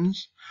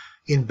heavens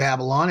in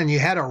Babylon, and you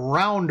had a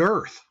round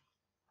earth.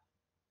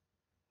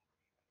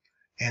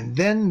 And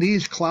then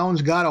these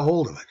clowns got a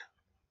hold of it.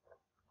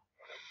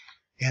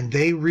 And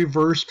they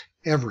reversed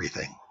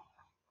everything.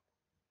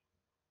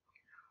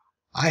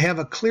 I have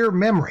a clear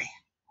memory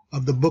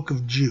of the book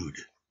of Jude.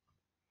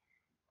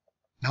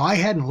 Now, I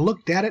hadn't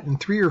looked at it in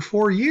 3 or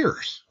 4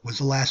 years, was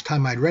the last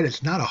time I'd read it.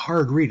 It's not a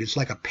hard read. It's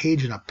like a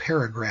page and a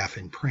paragraph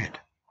in print.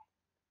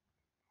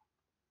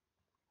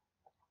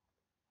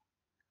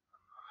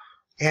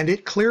 And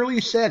it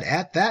clearly said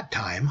at that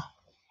time,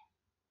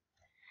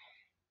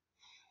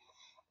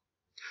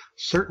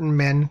 certain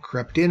men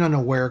crept in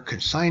unaware,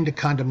 consigned to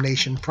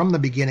condemnation from the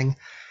beginning,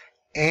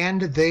 and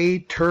they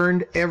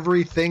turned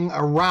everything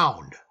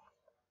around.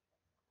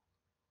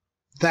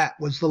 That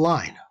was the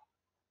line.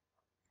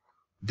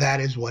 That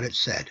is what it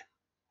said.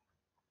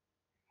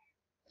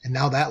 And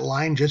now that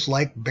line, just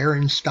like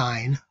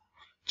Berenstein,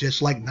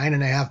 just like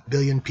 9.5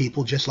 billion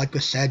people, just like the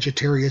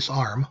Sagittarius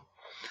arm,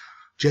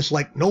 just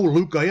like, no,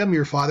 Luke, I am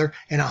your father,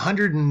 and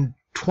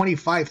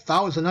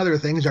 125,000 other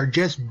things are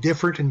just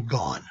different and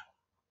gone.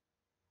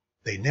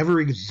 They never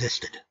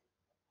existed.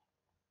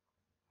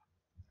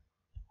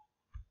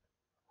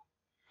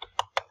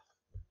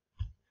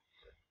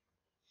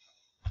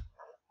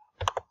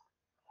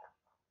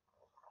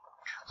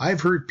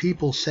 I've heard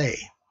people say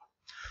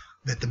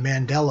that the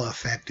Mandela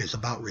effect is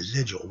about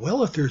residual.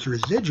 Well, if there's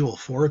residual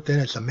for it,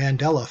 then it's a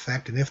Mandela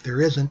effect, and if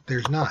there isn't,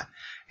 there's not.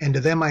 And to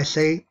them I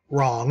say,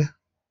 wrong.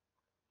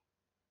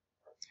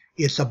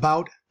 It's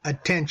about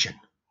attention.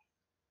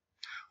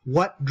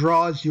 What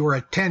draws your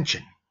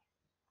attention?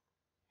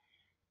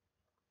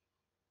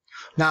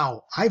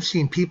 Now, I've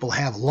seen people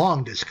have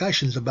long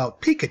discussions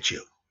about Pikachu,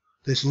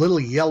 this little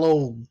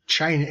yellow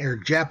China or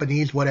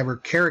Japanese whatever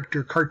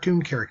character,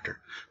 cartoon character.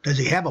 Does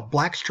he have a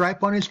black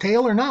stripe on his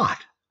tail or not?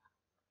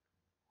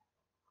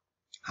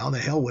 How the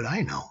hell would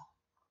I know?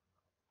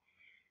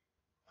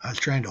 I was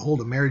trying to hold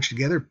a marriage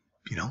together,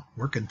 you know,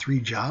 working 3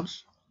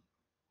 jobs,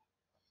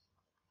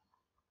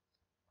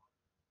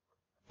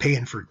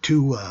 paying for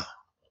 2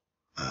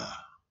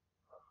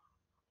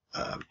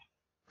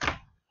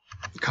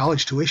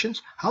 college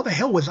tuitions. How the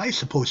hell was I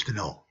supposed to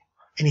know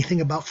anything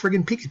about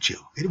friggin' Pikachu?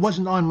 It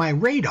wasn't on my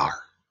radar.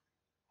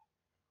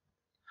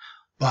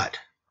 But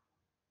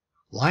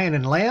Lion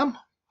and Lamb?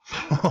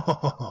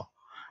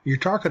 You're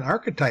talking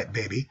archetype,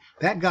 baby.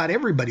 That got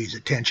everybody's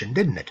attention,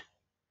 didn't it?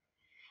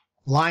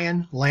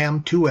 Lion,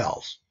 lamb, 2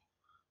 L's.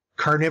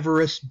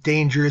 Carnivorous,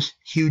 dangerous,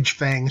 huge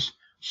fangs,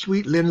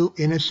 sweet little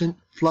innocent,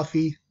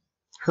 fluffy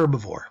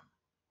herbivore.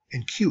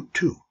 And cute,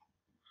 too.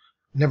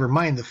 Never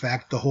mind the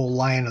fact the whole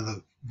lion of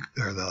the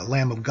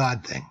Lamb of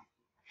God thing.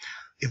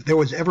 If there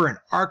was ever an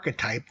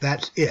archetype,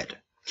 that's it.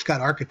 It's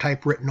got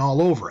archetype written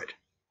all over it.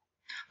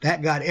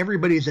 That got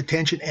everybody's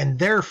attention, and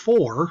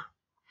therefore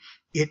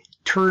it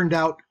turned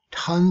out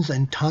tons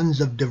and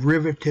tons of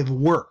derivative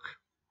work.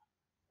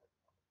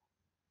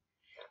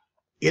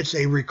 It's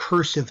a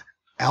recursive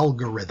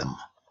algorithm,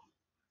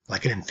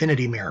 like an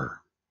infinity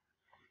mirror.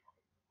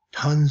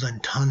 Tons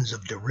and tons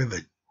of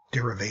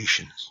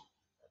derivations.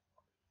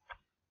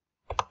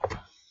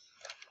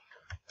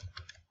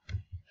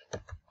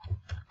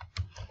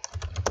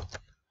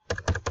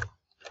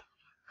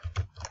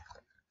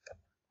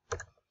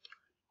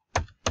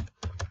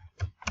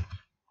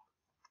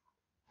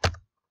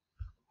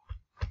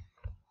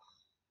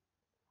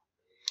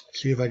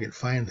 See if I can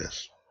find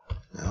this.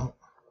 No.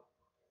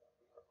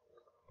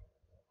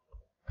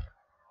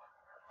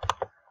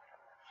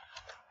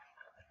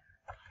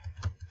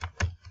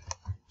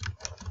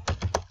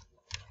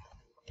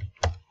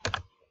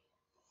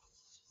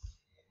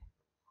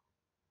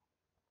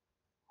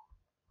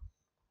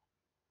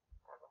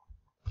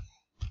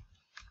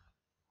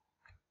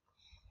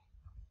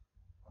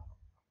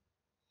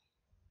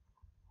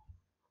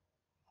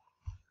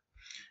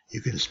 You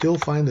can still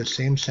find the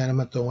same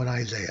sentiment though in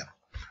Isaiah.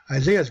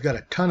 Isaiah's got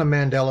a ton of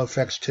Mandela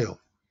effects too,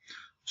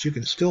 but you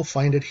can still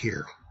find it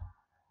here.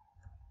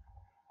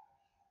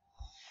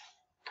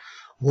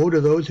 Woe to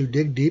those who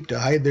dig deep to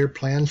hide their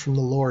plans from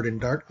the Lord. In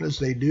darkness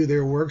they do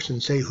their works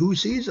and say, who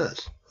sees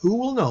us? Who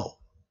will know?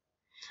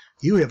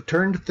 You have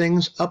turned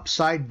things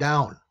upside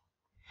down,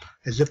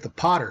 as if the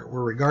potter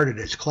were regarded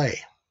as clay.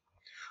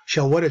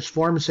 Shall what is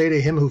formed say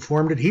to him who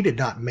formed it, he did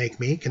not make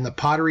me? Can the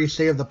pottery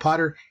say of the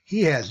potter,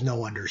 he has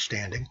no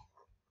understanding?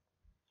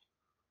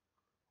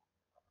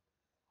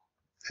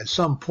 At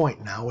some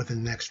point now,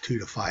 within the next 2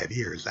 to 5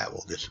 years, that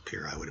will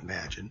disappear, I would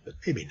imagine, but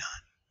maybe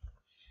not.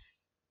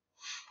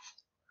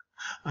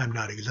 I'm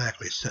not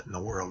exactly setting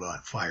the world on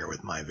fire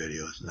with my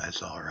videos, and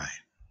that's all right.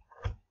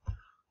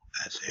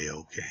 That's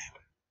A-okay.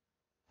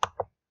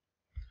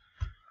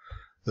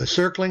 The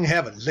circling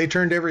heavens, they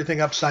turned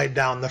everything upside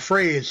down. The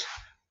phrase,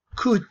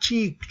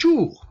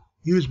 Ku-chi-chu,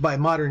 used by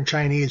modern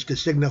Chinese to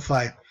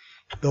signify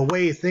the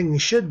way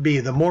things should be,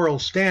 the moral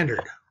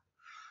standard,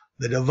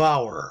 the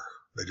devourer,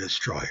 the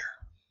destroyer.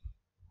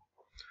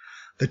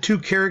 The 2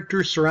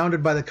 characters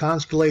surrounded by the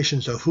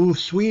constellations of Fu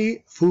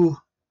Sui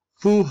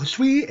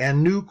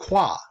and Nu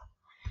Kwa,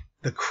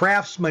 the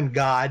craftsman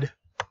god,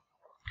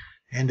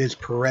 and his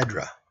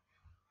Peredra.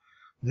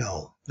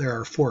 No, there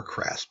are 4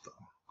 craftsmen.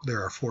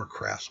 There are 4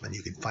 craftsmen.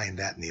 You can find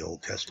that in the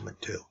Old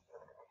Testament too.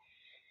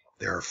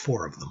 There are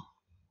 4 of them.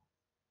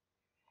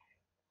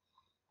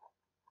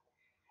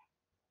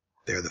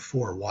 They're the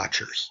 4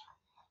 watchers.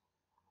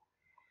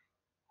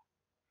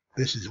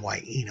 This is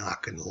why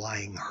Enoch and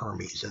lying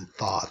Hermes and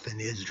Thoth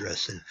and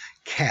Esdras and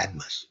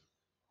Cadmus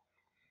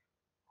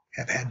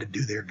have had to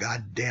do their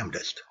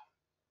goddamnedest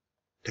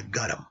to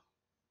gut him.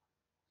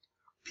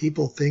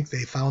 People think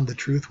they found the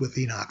truth with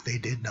Enoch. They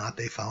did not.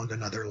 They found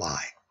another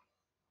lie.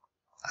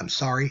 I'm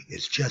sorry,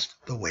 it's just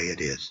the way it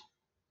is.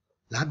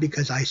 Not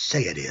because I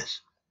say it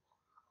is,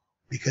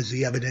 because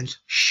the evidence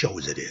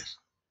shows it is.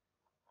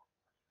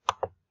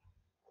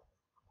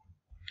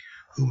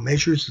 Who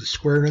measures the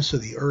squareness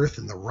of the earth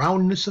and the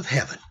roundness of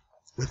heaven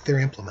with their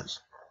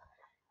implements.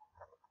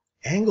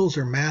 Angles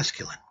are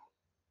masculine.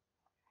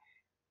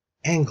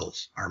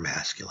 Angles are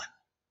masculine.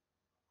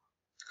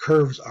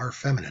 Curves are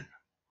feminine.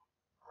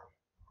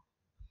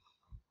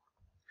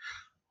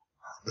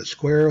 The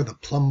square, the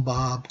plumb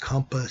bob,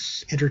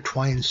 compass,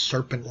 intertwined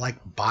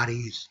serpent-like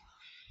bodies.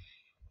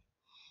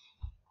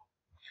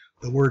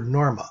 The word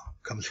norma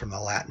comes from the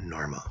Latin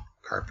norma,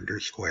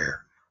 carpenter's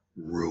square,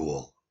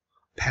 rule,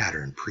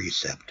 pattern,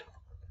 precept,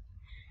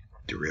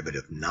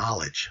 derivative,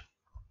 knowledge.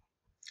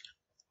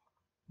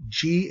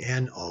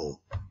 GNO.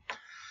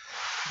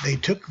 They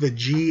took the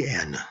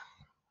GN,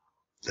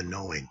 the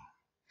knowing,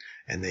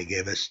 and they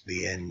gave us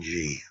the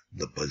NG,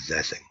 the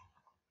possessing.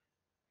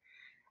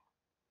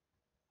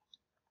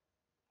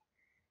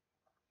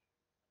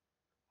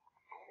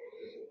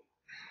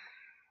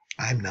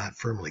 I'm not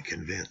firmly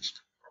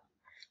convinced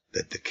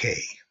that the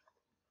K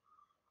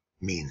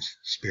means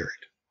spirit.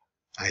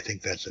 I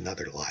think that's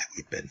another lie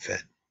we've been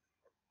fed.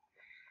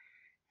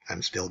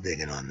 I'm still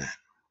digging on that.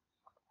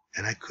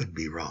 And I could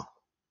be wrong.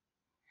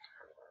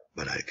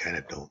 But I kind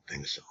of don't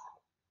think so.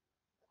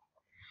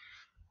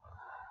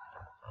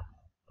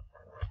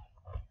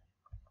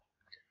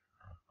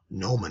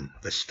 Gnomon,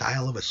 the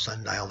style of a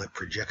sundial that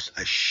projects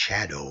a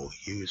shadow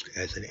used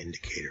as an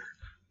indicator.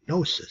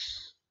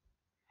 Gnosis,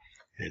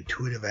 an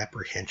intuitive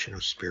apprehension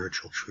of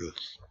spiritual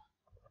truths.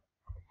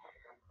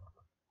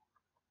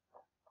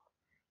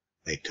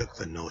 They took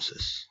the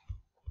gnosis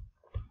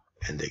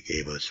and they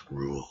gave us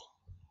rule.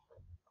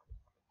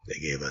 They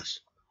gave us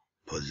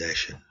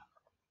possession.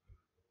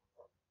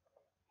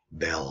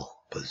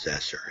 Bell,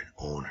 possessor and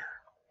owner.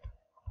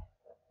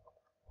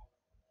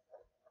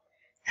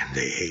 And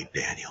they hate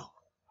Daniel.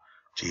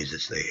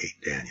 Jesus, they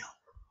hate Daniel.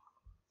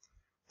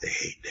 They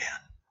hate Dan.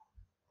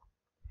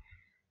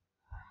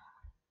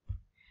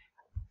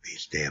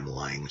 These damn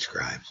lying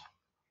scribes.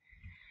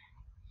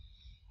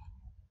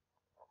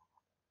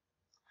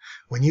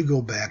 When you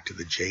go back to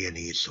the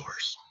J&E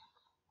source,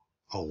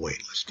 oh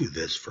wait, let's do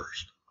this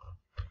first.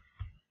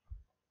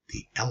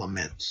 The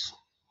elements.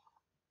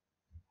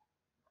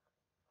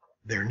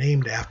 They're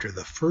named after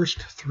the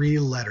first 3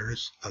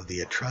 letters of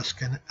the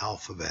Etruscan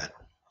alphabet.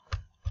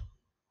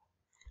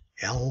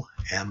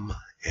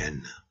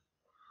 LMN.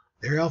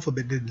 Their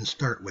alphabet didn't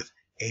start with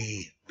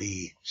A,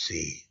 B,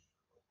 C,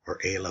 or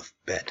Aleph,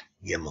 Bet,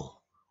 Gimel,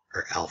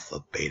 or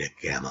Alpha, Beta,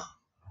 Gamma.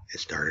 It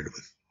started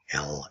with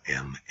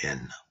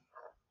LMN.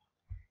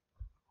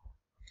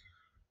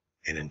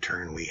 And in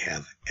turn we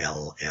have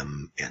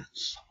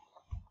LMNs.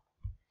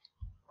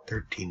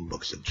 13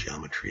 books of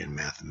geometry and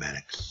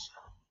mathematics.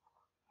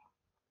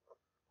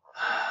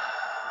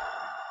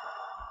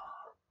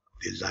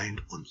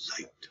 Designed und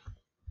Zeit.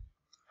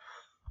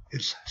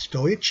 It's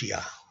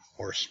stoichia,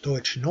 or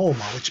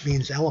stoichnoma, which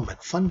means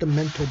element,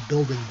 fundamental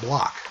building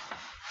block,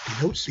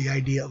 denotes the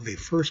idea of a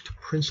first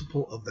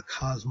principle of the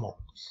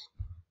cosmos.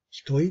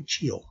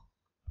 Stoichio,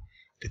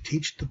 to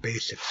teach the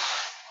basics.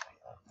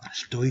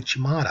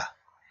 Stoichimata,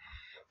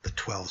 the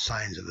 12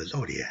 signs of the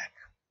zodiac.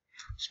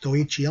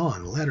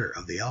 Stoichion, letter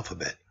of the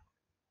alphabet.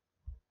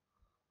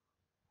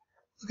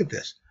 Look at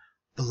this.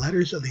 The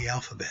letters of the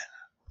alphabet,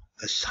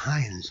 the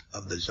signs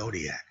of the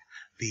zodiac,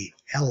 the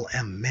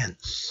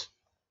elements.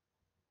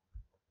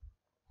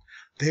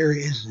 There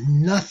is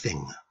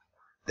nothing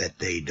that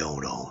they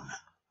don't own.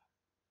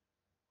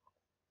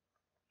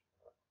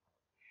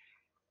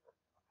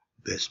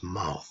 This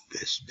mouth,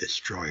 this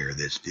destroyer,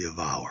 this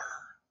devourer.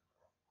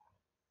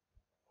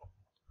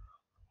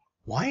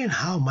 Why and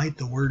how might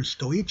the word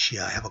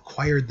stoichia have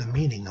acquired the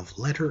meaning of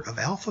letter of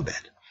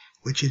alphabet,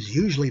 which is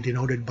usually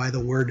denoted by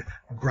the word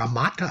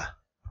grammata?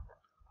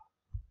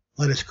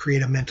 Let us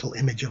create a mental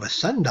image of a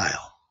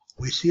sundial.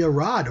 We see a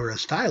rod or a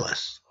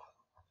stylus.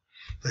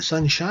 The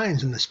sun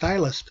shines and the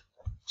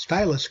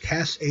stylus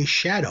casts a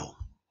shadow.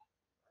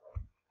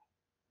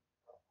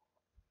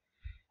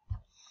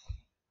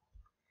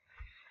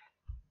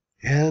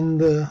 And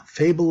the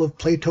fable of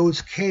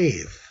Plato's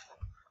cave,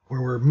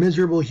 where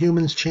miserable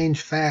humans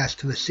change fast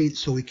to the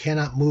seats so we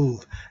cannot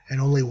move and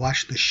only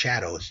watch the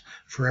shadows,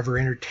 forever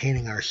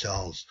entertaining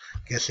ourselves,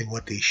 guessing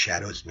what these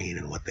shadows mean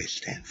and what they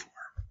stand for.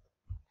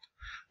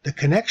 The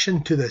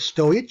connection to the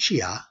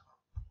stoichia,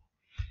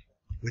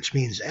 which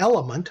means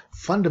element,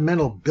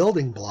 fundamental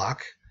building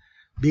block,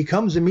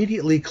 becomes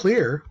immediately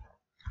clear.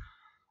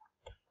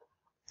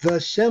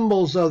 The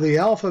symbols of the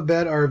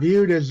alphabet are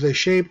viewed as the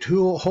shaped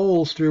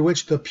holes through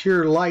which the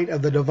pure light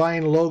of the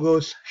divine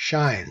logos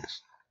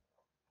shines.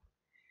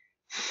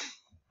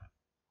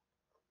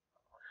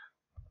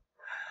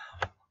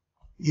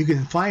 You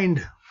can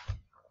find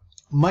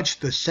much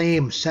the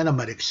same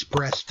sentiment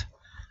expressed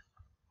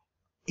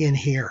in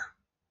here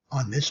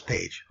on this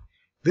page.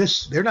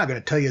 They're not going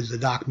to tell you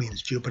Zadok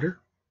means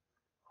Jupiter.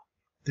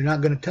 They're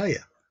not going to tell you.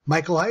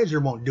 Michael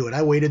Heiser won't do it.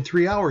 I waited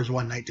 3 hours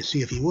one night to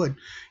see if he would.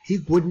 He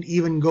wouldn't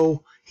even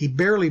go. He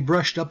barely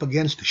brushed up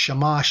against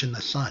Shamash in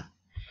the sun.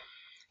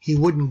 he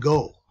wouldn't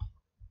go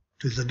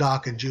to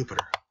Zadok and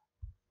Jupiter.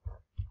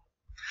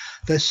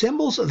 The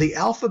symbols of the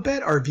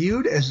alphabet are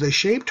viewed as the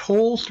shaped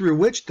holes through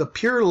which the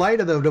pure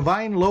light of the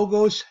divine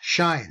logos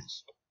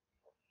shines.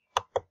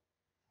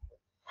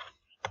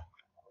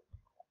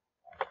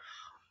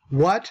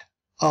 What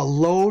a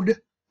load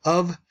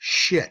of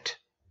shit.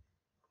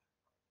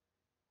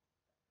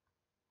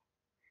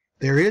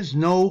 There is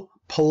no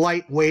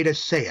polite way to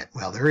say it.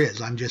 Well, there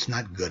is. I'm just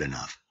not good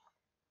enough.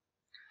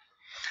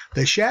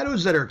 The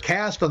shadows that are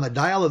cast on the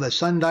dial of the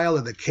sundial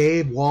of the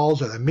cave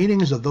walls are the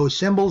meanings of those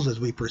symbols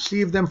as we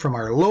perceive them from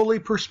our lowly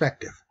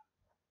perspective.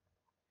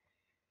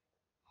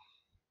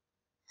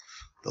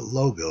 The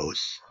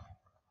logos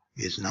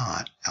is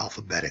not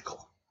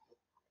alphabetical,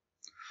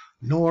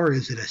 nor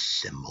is it a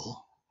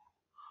symbol,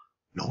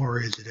 nor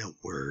is it a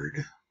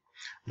word,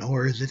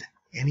 nor is it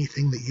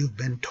anything that you've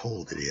been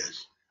told it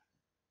is.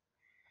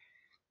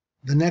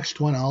 The next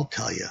one I'll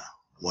tell you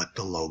what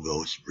the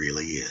logos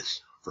really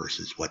is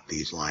versus what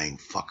these lying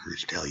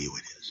fuckers tell you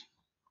it is.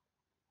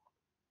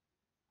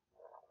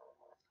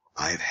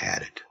 I've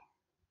had it.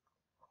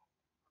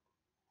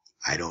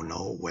 I don't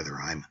know whether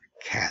I'm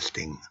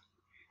casting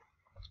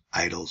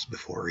idols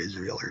before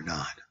Israel or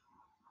not.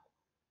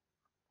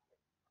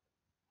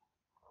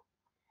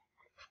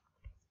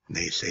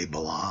 They say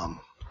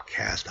Balaam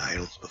cast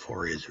idols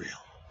before Israel.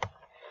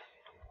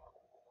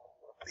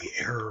 The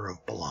error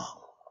of Balaam.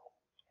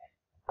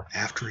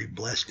 After he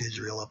blessed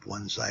Israel up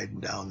one side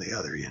and down the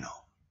other, you know.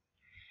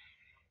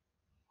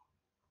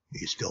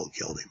 He still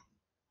killed him.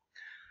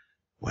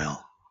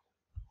 Well,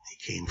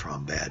 he came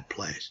from a bad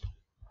place.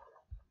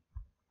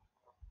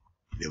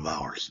 He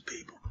devours the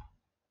people.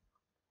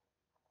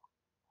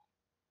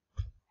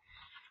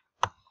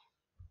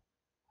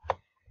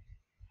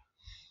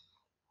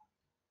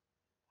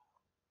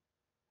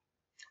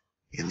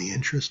 In the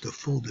interest of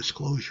full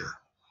disclosure,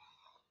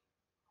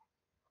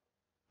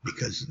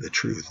 because the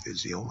truth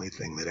is the only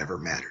thing that ever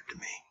mattered to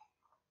me.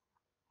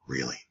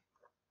 Really.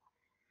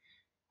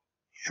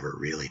 Ever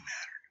really mattered.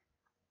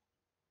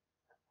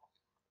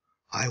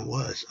 I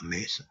was a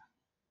Mason.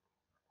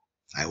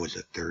 I was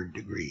a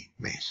third-degree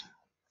Mason.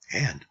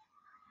 And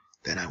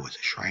then I was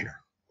a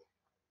Shriner.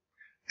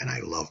 And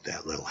I loved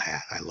that little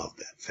hat. I loved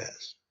that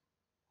fez.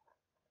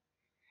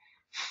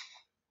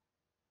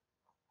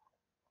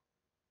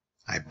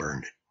 I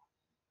burned it.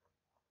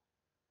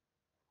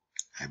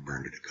 I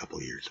burned it a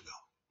couple years ago.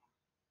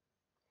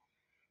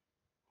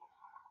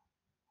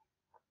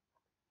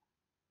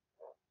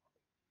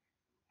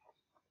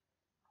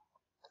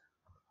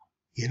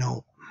 You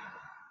know,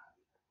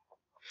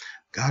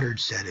 Goddard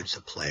said it's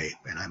a play,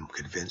 and I'm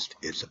convinced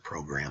it's a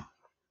program.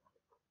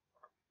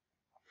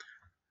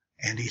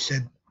 And he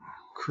said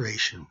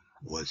creation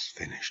was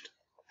finished.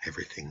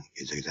 Everything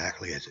is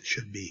exactly as it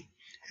should be,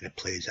 and it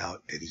plays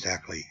out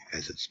exactly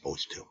as it's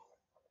supposed to.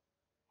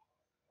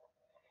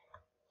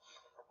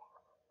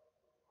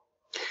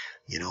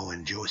 You know,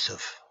 when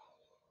Joseph,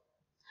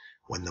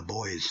 when the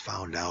boys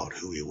found out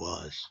who he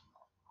was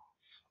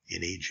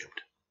in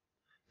Egypt,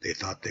 they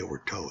thought they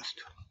were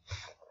toast.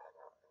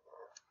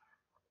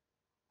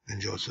 And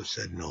Joseph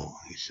said, no.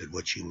 He said,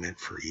 what you meant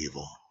for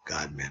evil,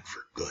 God meant for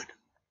good.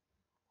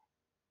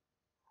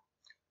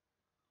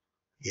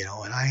 You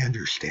know, and I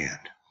understand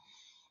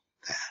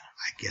that.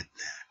 I get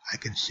that. I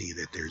can see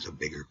that there's a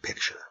bigger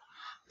picture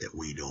that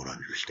we don't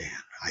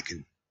understand. I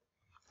can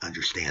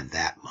understand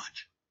that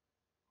much.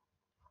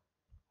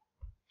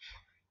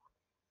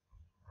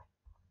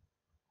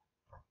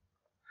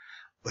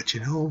 But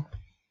you know,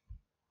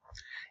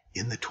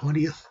 in the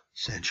 20th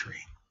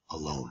century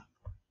alone,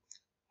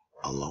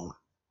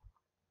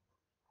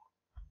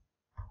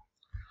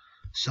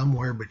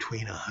 somewhere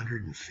between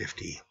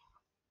 150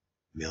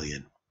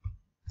 million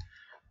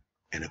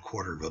and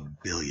 250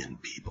 million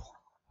people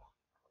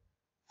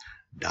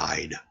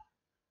died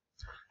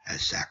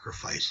as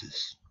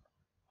sacrifices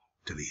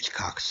to these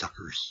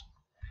cocksuckers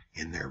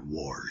in their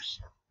wars,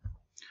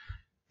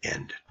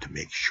 and to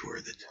make sure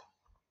that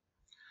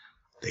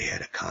they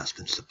had a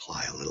constant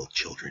supply of little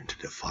children to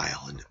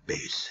defile and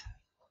debase,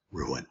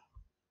 ruin.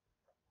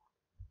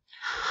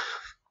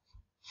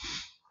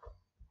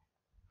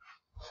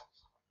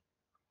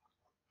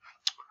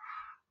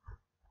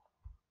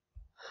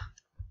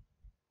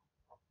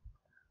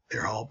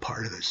 They're all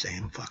part of the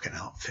same fucking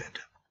outfit.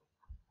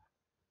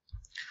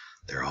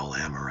 They're all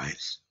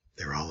Amorites.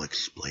 They're all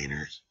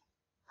explainers.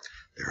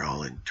 They're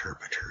all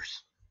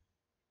interpreters.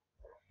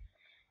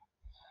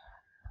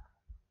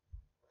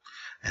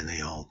 And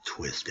they all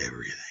twist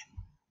everything.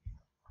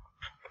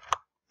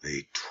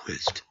 They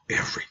twist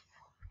everything.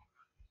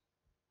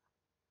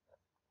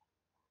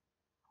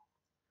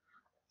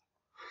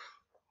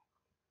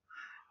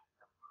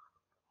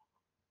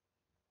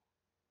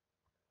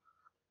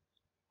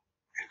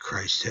 And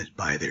Christ said,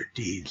 by their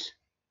deeds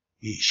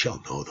ye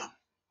shall know them.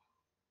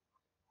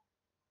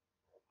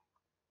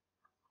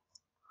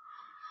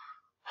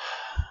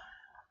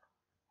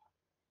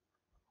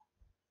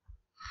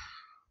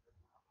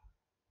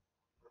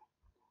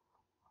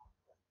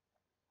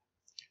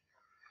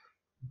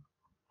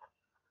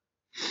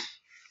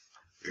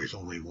 there's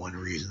only one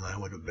reason I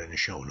would have been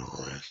shown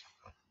all this.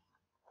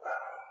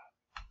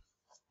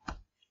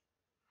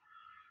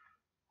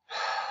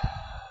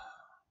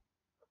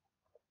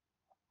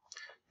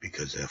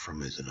 Because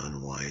Ephraim is an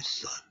unwise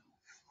son.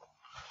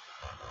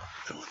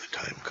 And when the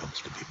time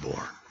comes to be born,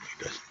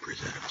 he doesn't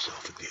present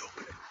himself at the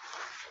opening.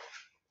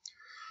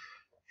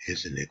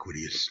 His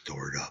iniquity is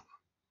stored up.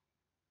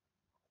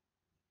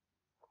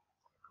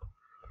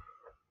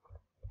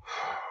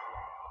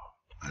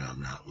 And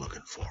I'm not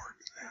looking forward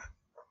to that.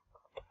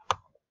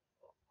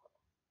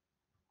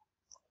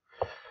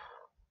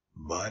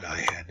 But I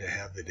had to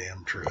have the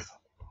damn truth.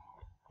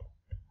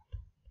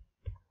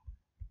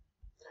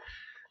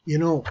 You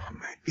know,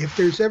 if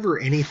there's ever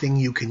anything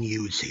you can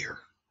use here,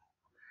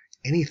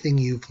 anything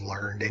you've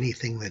learned,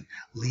 anything that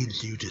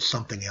leads you to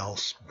something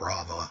else,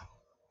 bravo,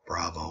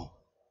 bravo.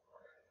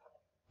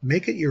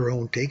 Make it your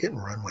own, take it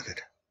and run with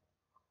it.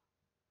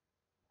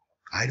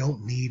 I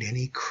don't need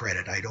any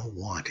credit. I don't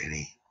want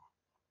any.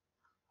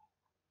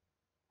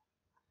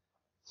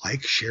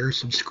 Like, share,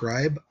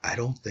 subscribe? I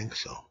don't think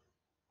so.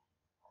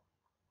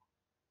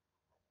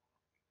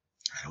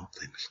 I don't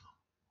think so.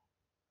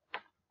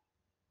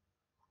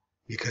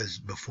 Because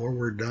before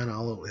we're done,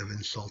 I'll have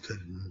insulted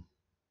and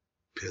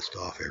pissed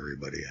off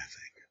everybody, I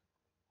think.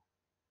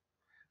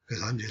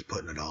 Because I'm just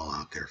putting it all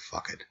out there.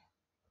 Fuck it.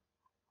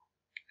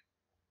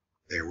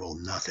 There will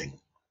nothing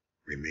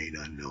remain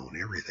unknown.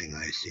 Everything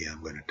I see,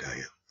 I'm going to tell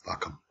you.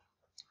 Fuck them.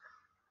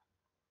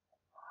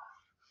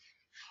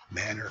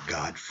 Man or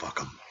God, fuck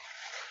them.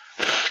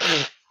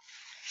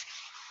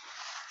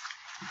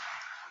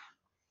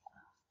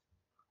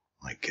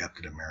 Like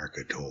Captain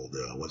America told,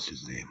 what's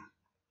his name?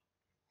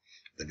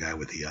 The guy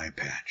with the eye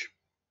patch.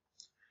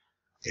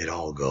 It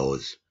all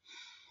goes.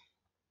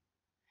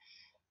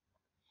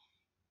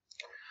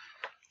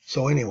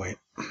 So anyway,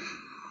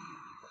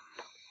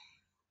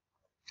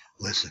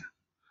 listen,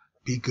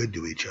 be good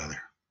to each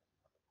other.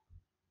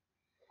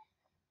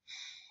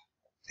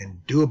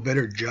 And do a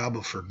better job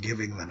of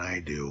forgiving than I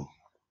do.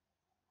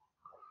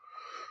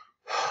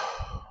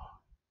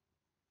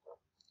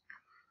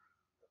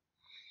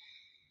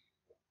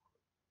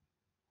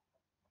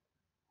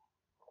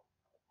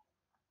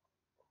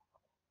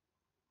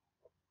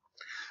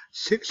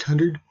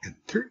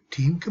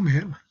 "613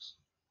 commandments."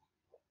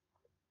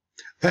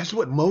 That's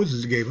what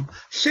Moses gave him.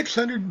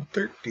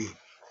 613.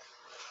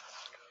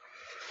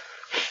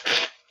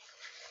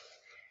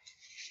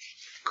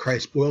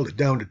 Christ boiled it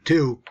down to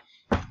 2.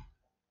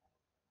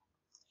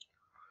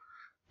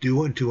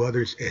 Do unto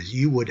others as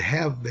you would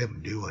have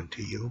them do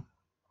unto you.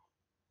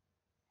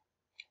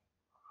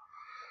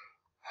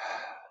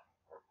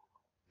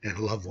 And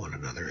love one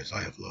another as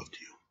I have loved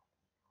you.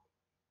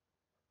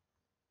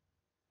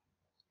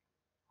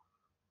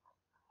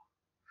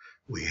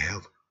 We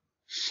have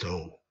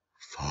so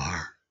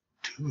far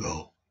to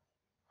go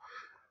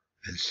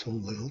and so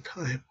little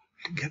time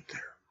to get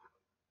there.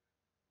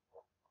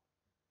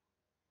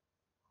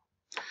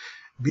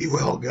 Be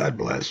well. God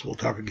bless. We'll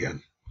talk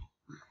again.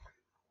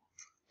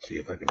 See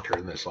if I can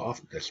turn this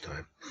off this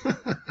time.